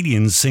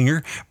Cuban-Canadian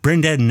singer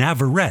Brenda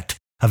Navarrete.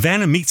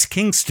 Havana meets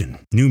Kingston.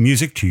 New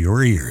music to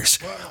your ears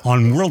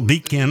on World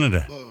Beat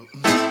Canada.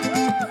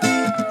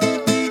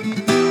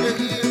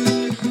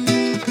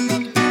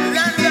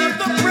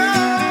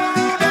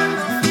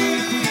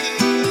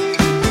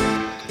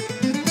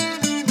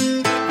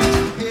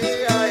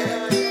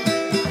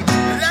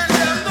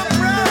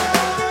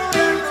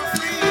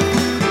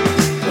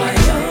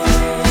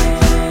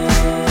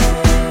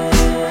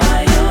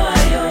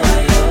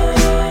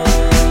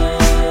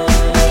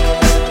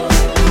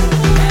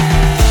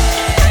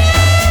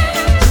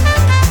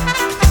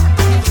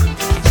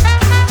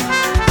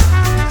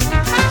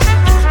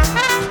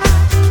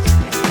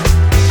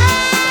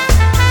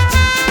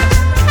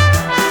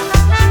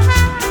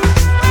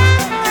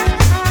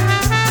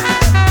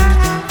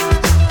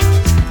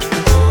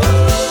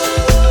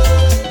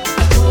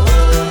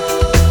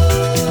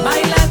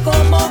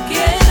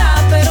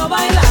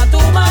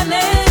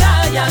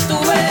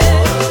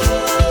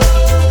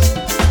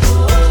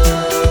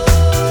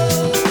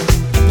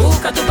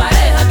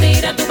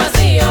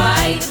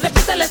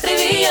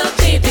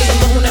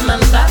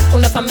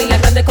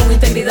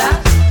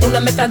 Una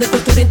mezcla de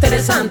cultura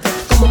interesante,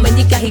 como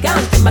meñique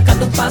gigante,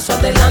 marcando un paso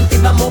adelante y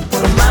vamos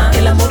por más.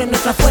 El amor es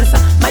nuestra fuerza,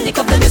 Magic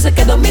of the Music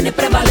que domine y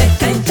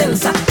prevalezca,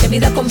 intensa, que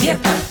vida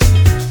convierta.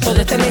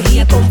 Toda esta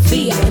energía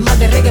confía, en más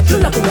de reggae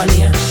plus la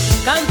cubanía.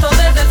 Canto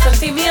desde el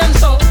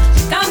sentimiento,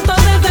 canto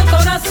desde el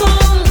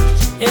corazón.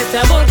 Este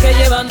amor que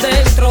llevan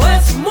dentro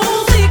es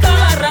música,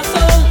 la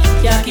razón.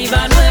 Y aquí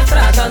va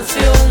nuestra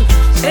canción,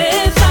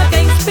 esa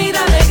que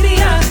inspira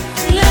alegría.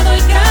 Le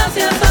doy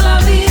gracias a la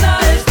vida,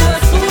 esto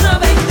es una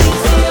bendición.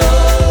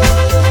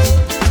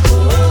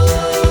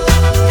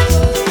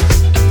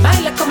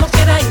 Baila como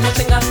quieras y no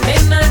tengas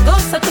pena,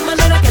 goza tu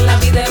manera que la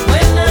vida es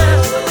buena.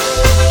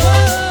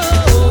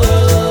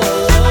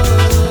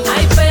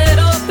 Ay,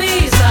 pero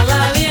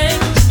písala bien,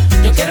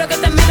 yo quiero que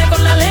termine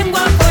con la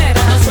lengua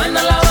afuera. No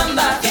suena la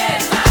banda,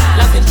 fiesta.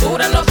 La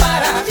cintura no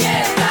para,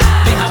 fiesta.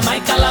 De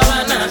Jamaica a La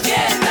Habana,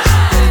 fiesta.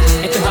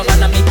 Esto es Havana.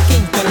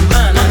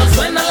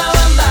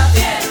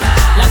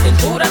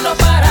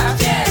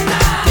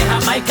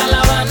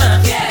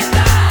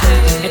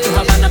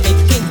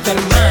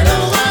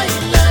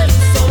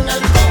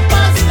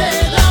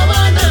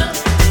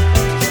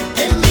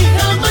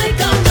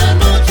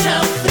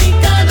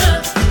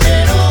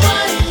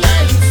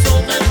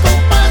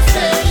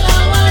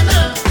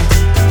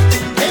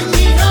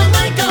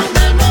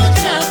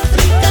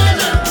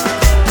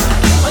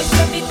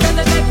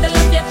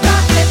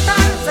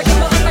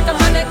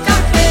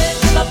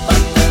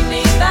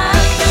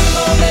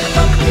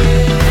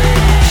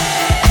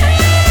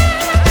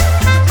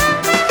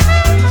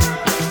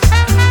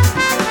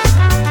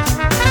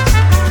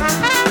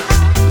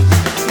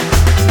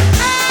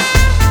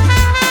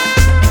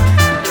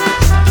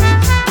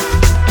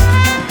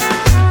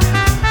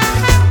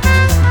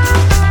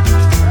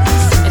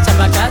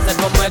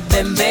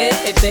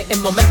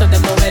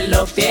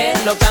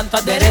 lo canto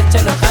a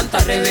derecho, lo canto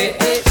al revés,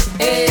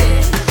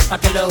 pa'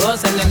 que lo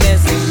gocen de vez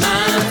y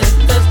más.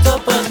 Esta es tu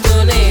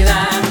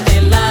oportunidad,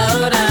 es la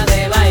hora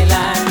de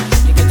bailar.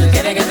 ¿Y que tú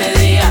quieres que te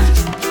diga?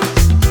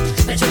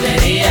 La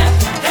chulería,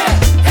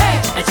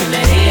 la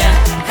chulería,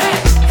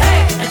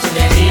 la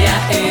chulería,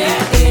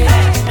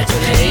 la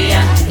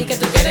chulería. ¿Y que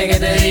tú quieres que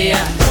te diga?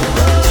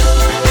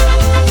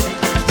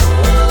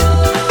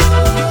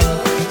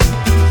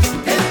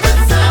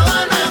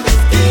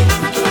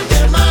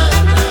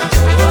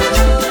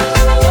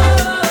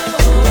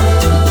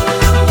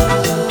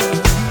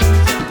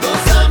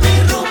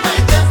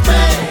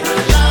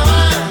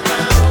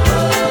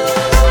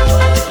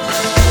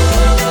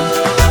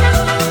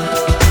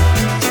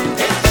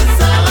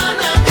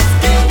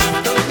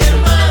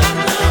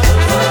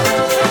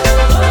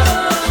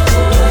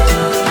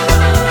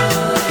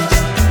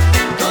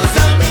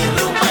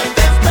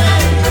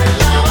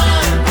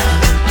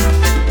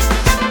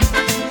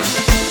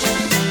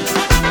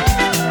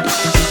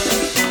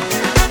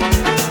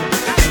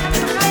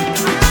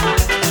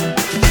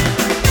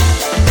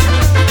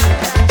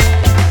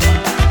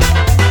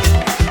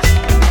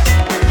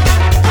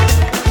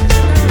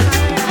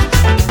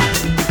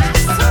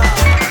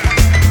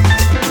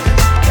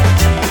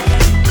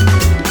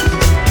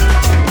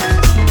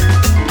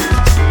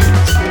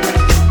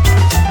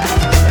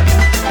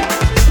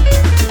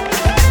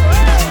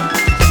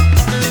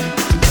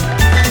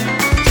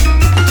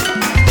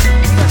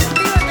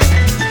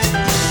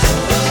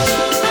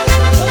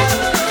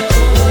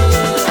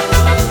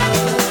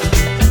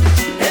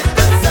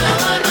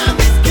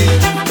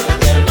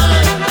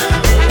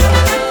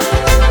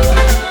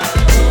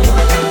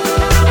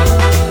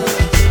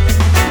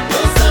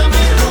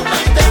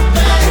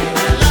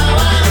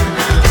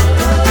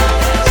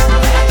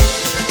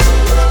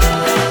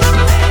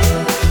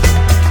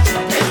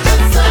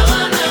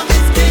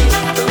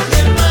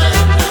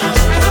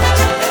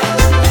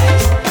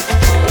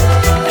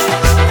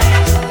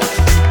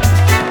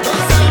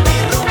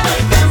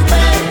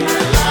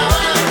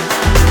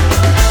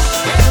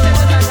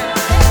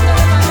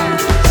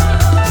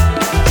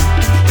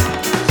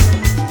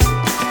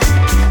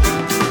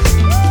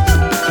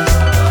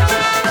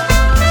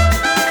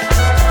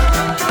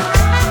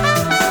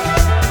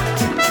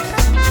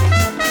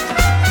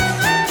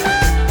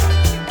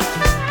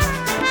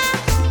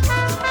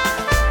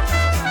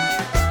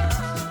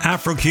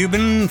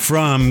 Afro-Cuban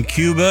from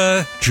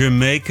Cuba,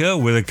 Jamaica,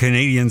 with a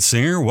Canadian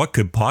singer. What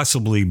could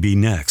possibly be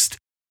next?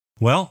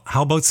 Well,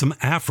 how about some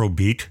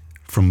Afrobeat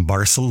from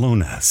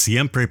Barcelona?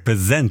 Siempre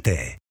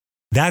Presente.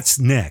 That's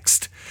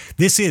next.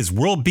 This is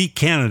World Beat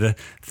Canada.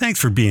 Thanks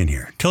for being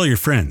here. Tell your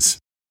friends.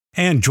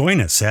 And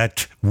join us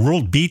at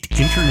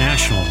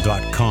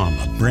worldbeatinternational.com,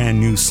 a brand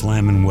new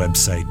slamming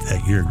website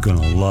that you're going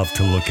to love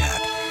to look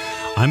at.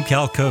 I'm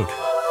Cal Cote.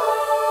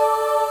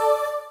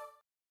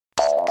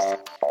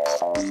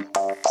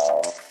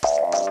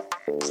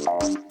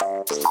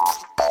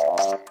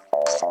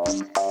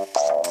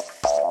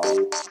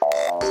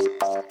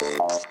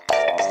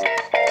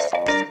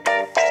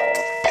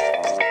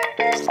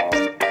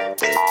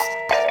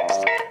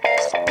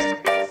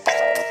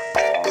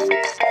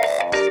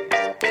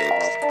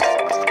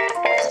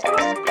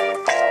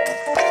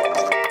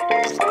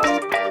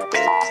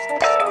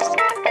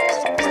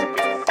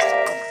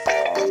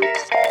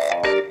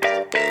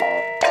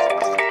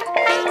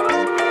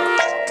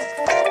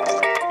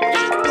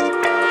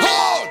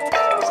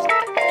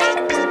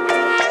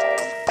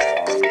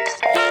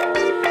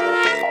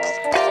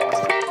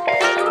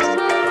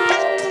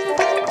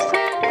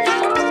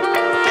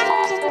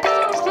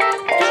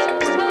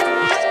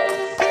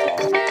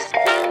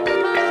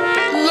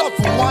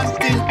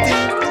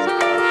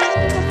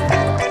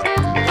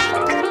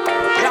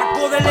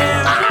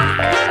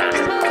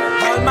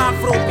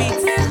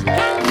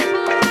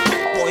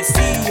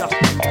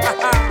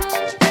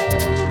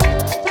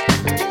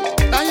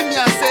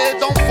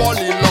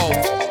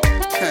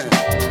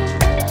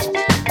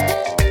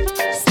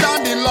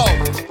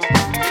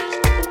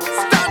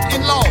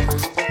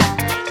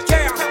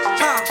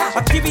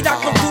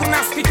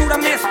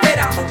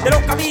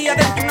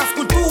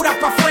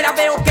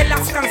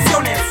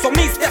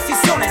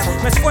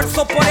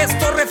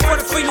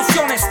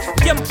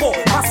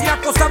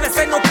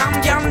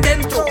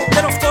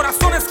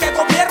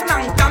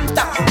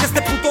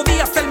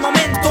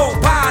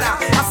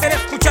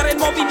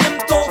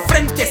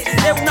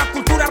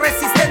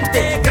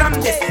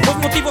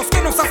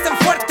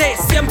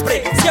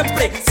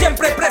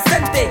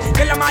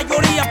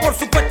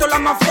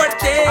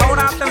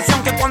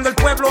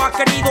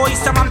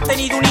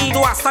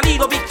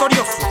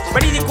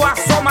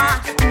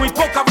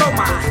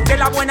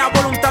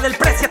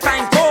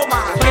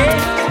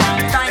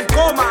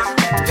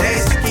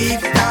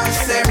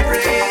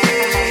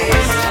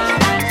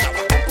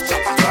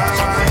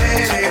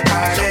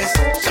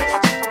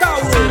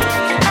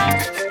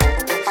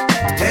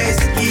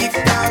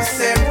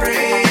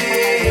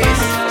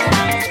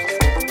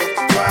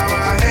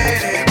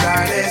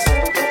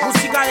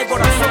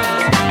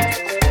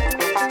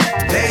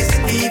 Let's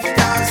give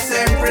thanks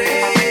and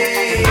praise.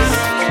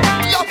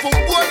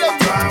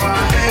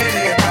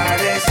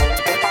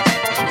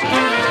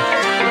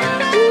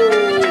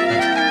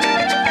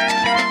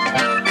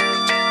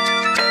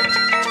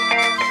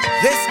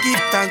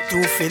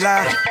 tout fait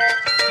là.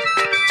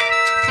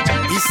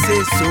 Il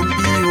sait Zumbi,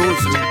 oh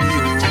Zumbi, oh.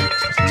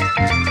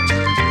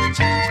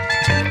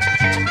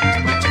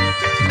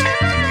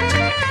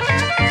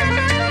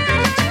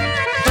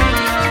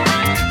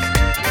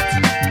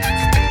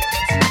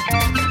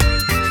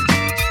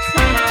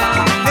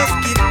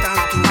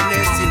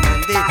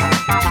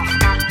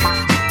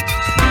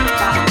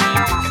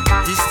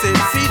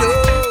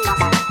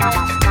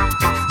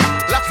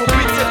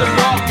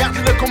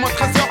 Comme un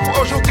trésor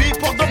pour aujourd'hui,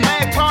 pour demain.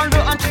 Prends-le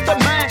entre tes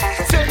mains,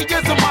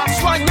 sérieusement,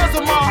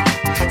 soigneusement.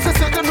 C'est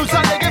ce que nous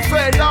a légué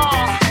fait là.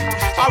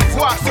 À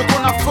voir ce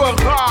qu'on en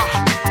fera.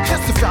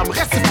 Reste ferme,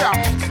 reste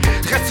ferme.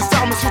 Reste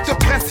ferme sur tes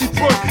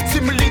principaux.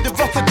 Simili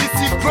devant tes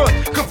disciples.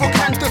 Que vos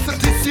craintes se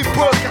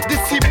dissipent. Car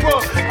d'ici peu,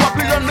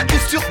 Babylone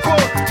est sur peau.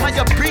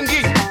 Maya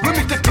Bingy,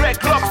 remix tes Grey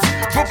Glocks.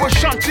 Bobo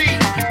Chanty,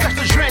 cache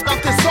le joint dans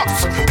tes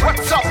socks.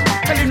 What's up,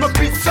 Khalil me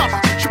beats up.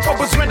 J'ai pas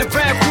besoin de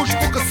vin rouge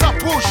pour que ça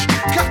bouge.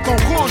 Carton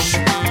rouge.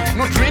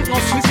 No drink, no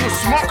sweet, no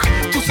smoke.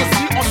 Tout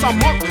ceci, on s'en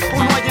moque pour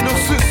noyer nos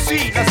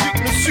soucis. La zik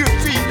nous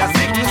suffit, la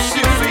zik nous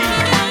suffit.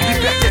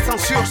 Liberté sans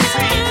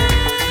sursis.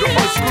 Le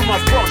old school m'a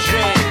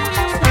forgé.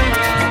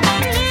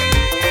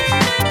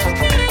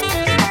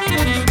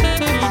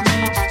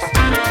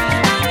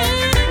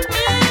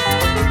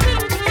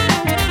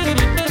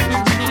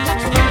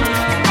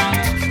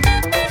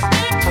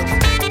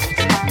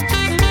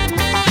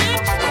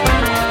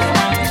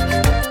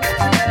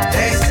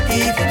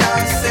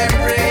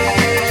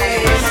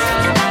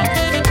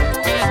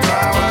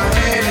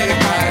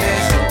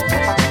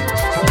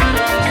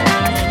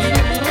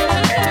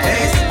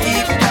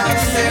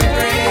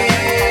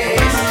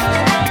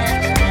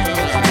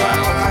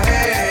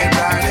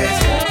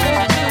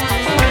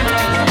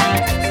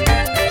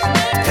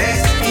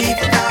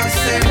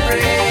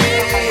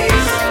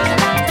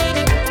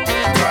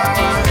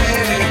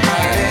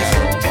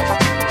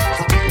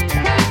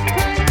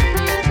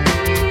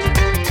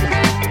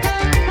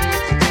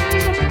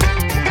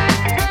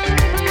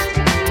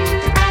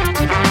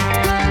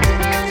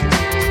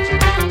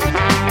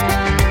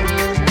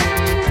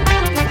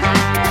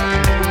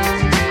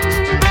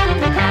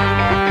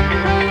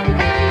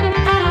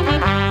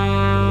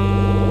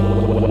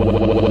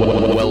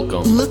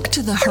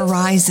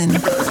 Horizon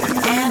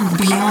and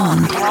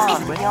beyond.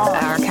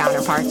 Our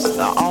counterparts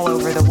all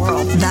over the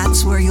world.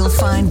 That's where you'll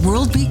find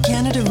World Beat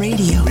Canada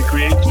Radio. We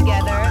create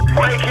together,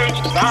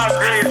 breaking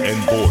boundaries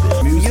and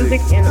borders.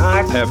 Music and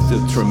art have the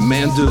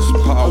tremendous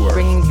power of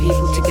bringing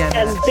people together.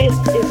 And this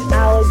is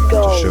our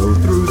goal. Show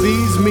through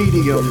these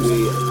mediums.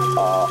 We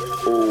are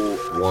all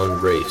one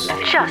race.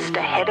 Just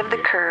ahead of the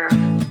curve.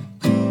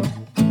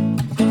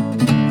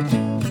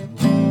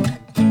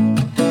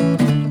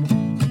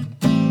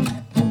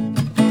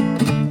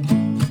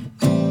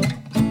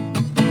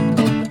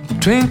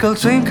 Twinkle,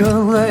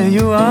 twinkle, where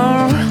you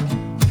are,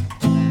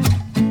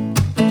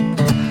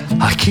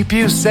 I'll keep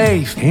you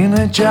safe in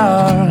a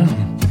jar.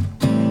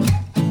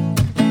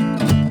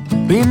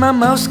 Be my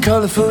most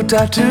colorful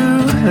tattoo,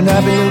 and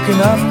I'll be looking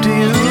after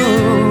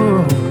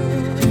you.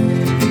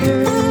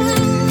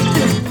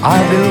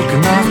 I'll be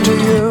looking after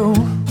you.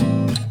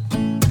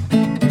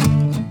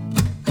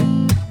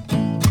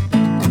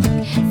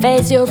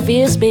 Face your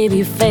fears,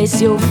 baby,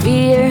 face your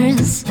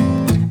fears.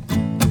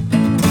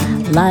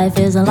 Life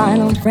is a line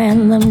of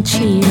random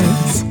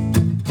cheers.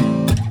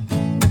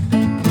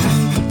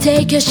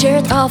 Take your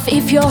shirt off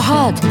if you're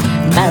hot.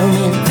 Marry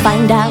me and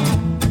find out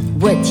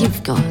what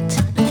you've got.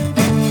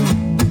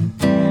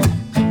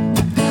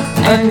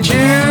 And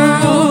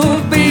you'll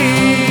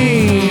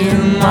be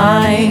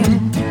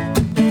mine.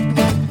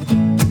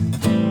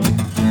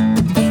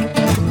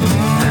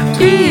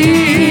 Be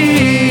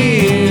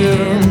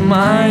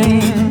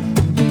mine.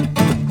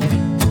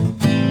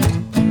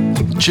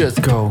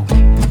 Just go.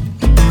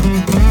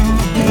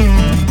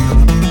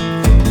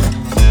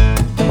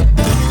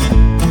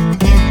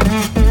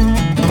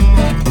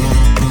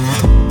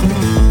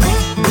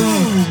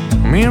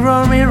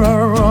 Mirror,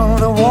 mirror on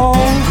the wall,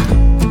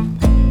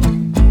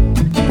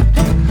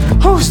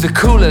 who's the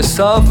coolest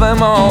of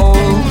them all?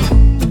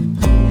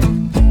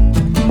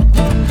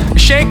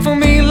 Shake for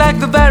me like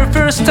the very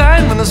first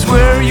time, and I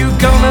swear you're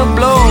gonna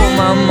blow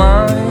my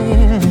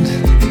mind.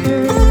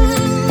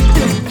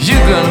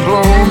 You're gonna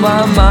blow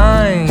my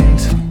mind.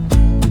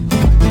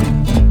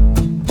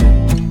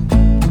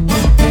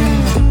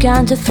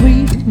 Count to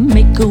 3,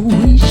 make a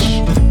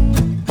wish.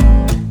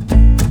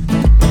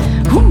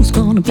 Who's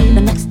gonna be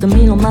the next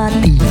meal on my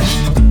dish?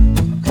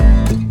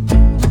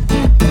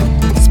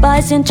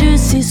 Spicy and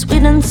juicy,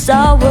 sweet and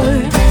sour,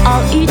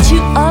 I'll eat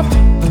you up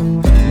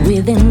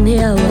within the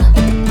hour.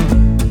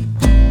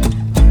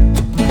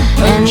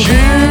 And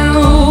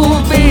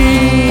you'll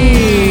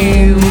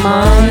be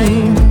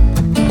mine.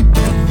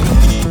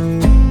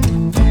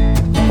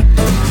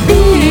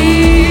 Be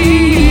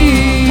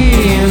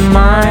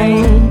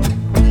mine.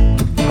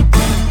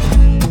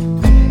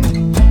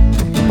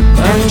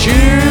 And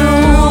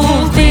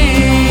you'll be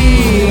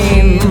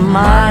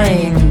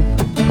mine.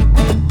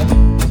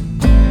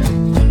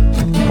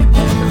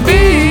 Be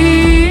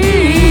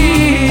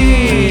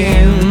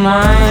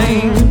mine.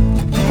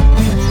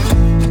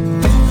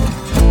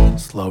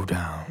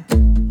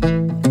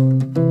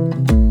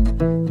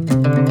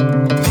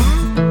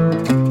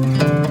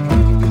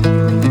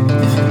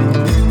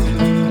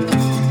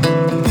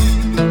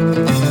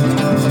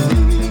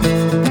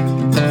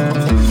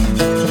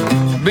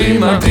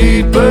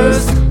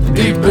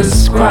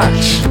 deepest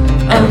scratch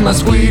and my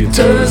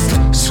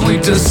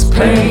sweetest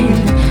pain.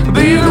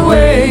 Be the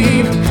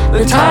wave,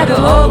 the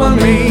tidal over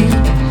me.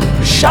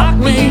 Shock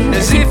me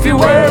as if you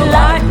were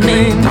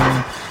lightning.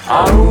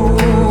 Oh,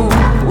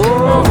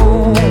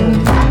 whoa,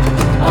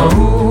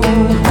 oh,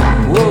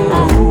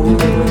 whoa,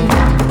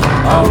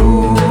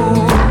 oh,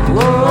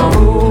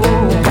 whoa,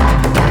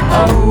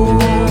 oh,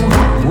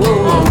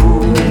 whoa.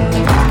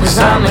 'Cause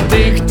I'm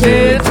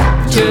addicted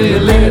to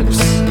your lips,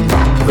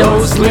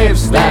 those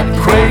lips that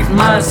crave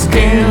my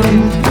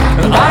skin.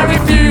 And I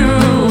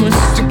refuse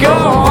to go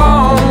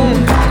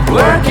on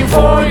working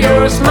for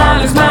your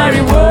smile is my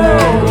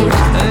reward.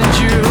 And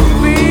you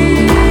be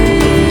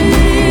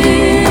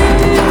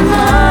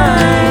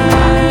mine,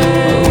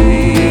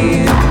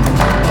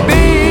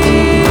 be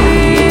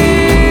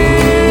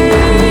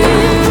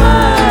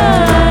mine.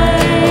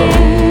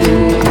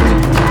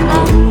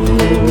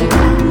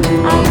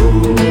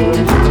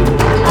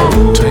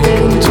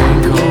 Twinkle,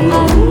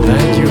 twinkle,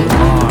 that you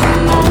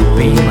are,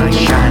 be my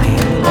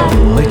shining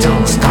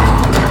little star.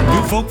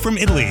 New folk from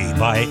Italy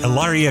by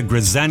Ilaria,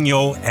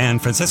 Graziano,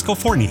 and Francesco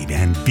Fornit,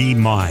 and Be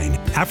Mine.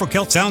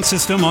 Afro-Celt sound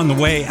system on the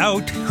way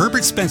out.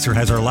 Herbert Spencer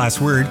has our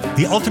last word.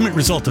 The ultimate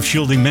result of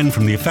shielding men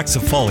from the effects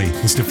of folly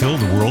is to fill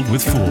the world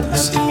with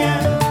fools.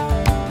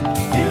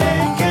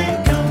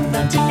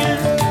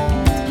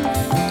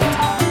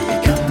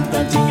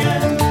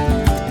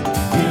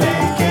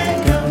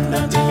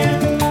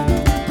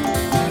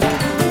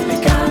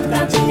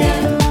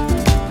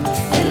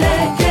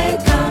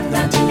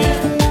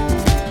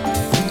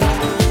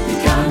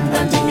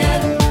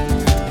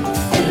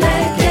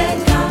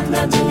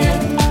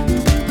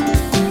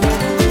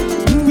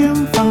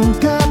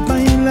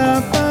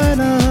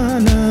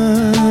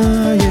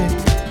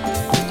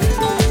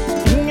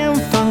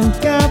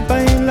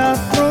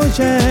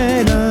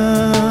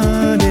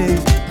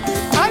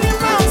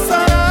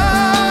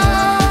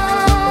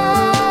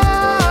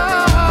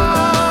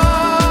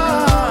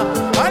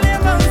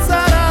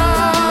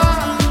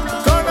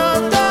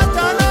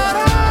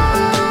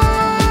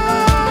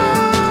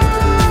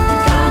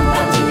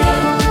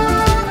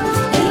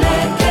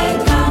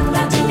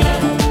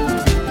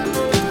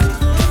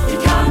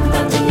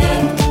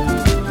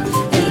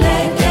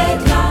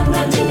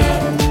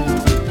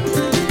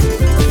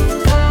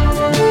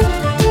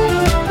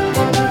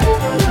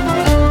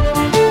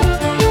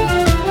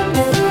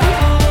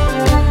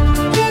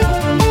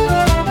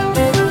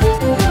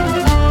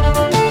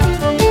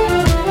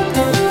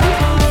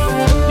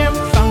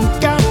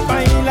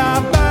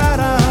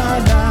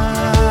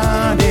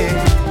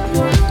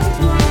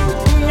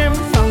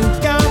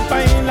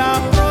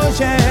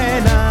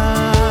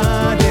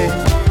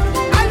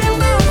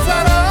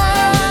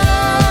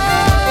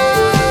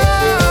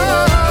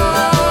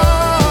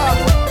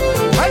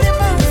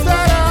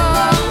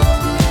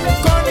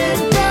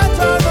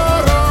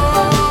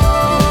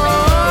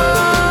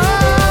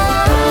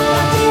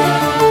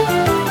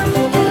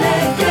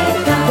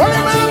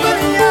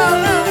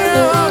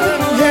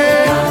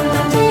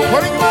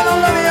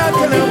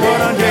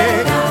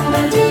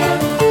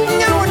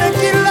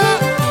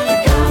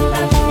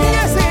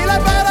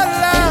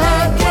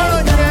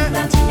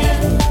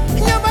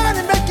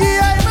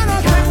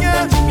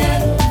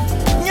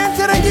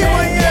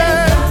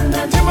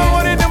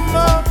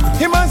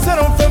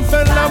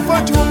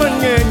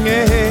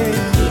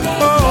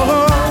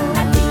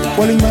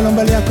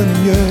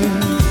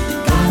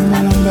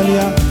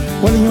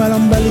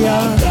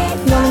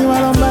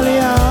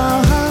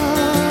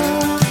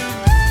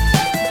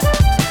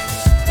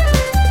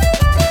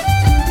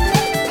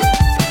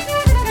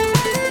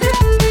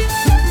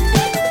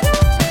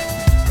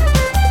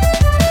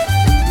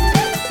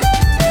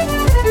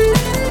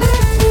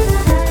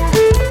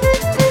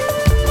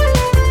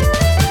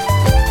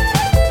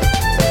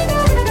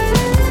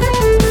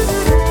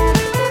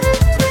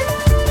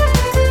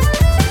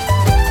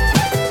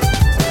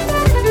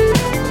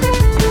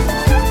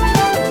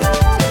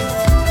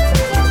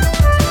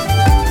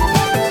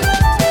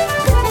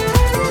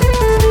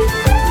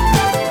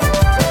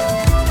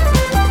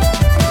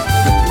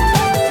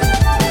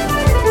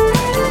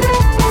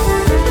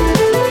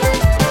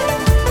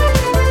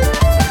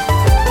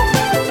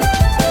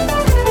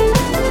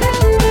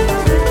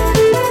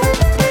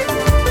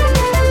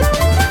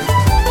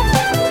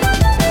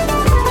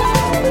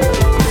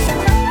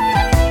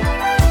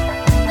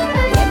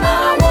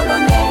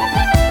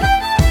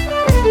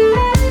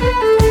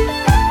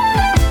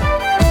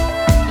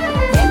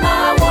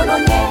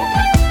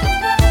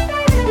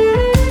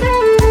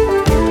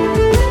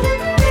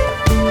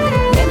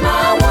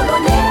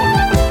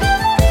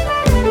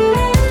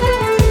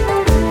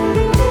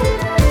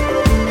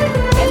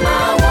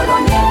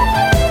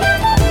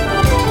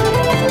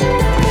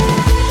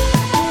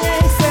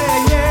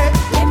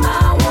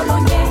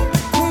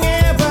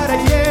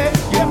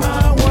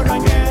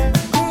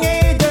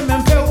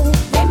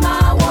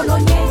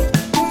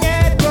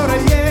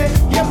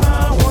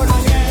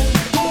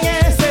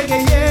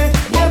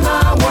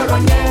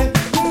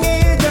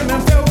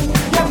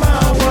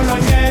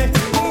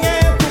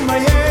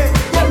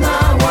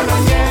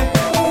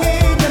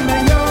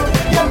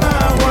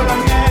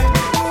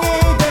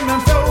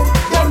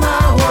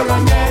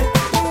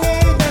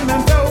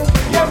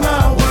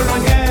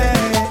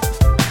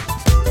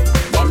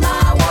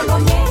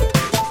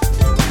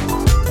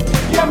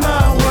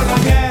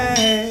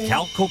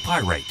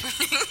 right.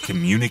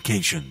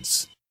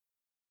 Communications.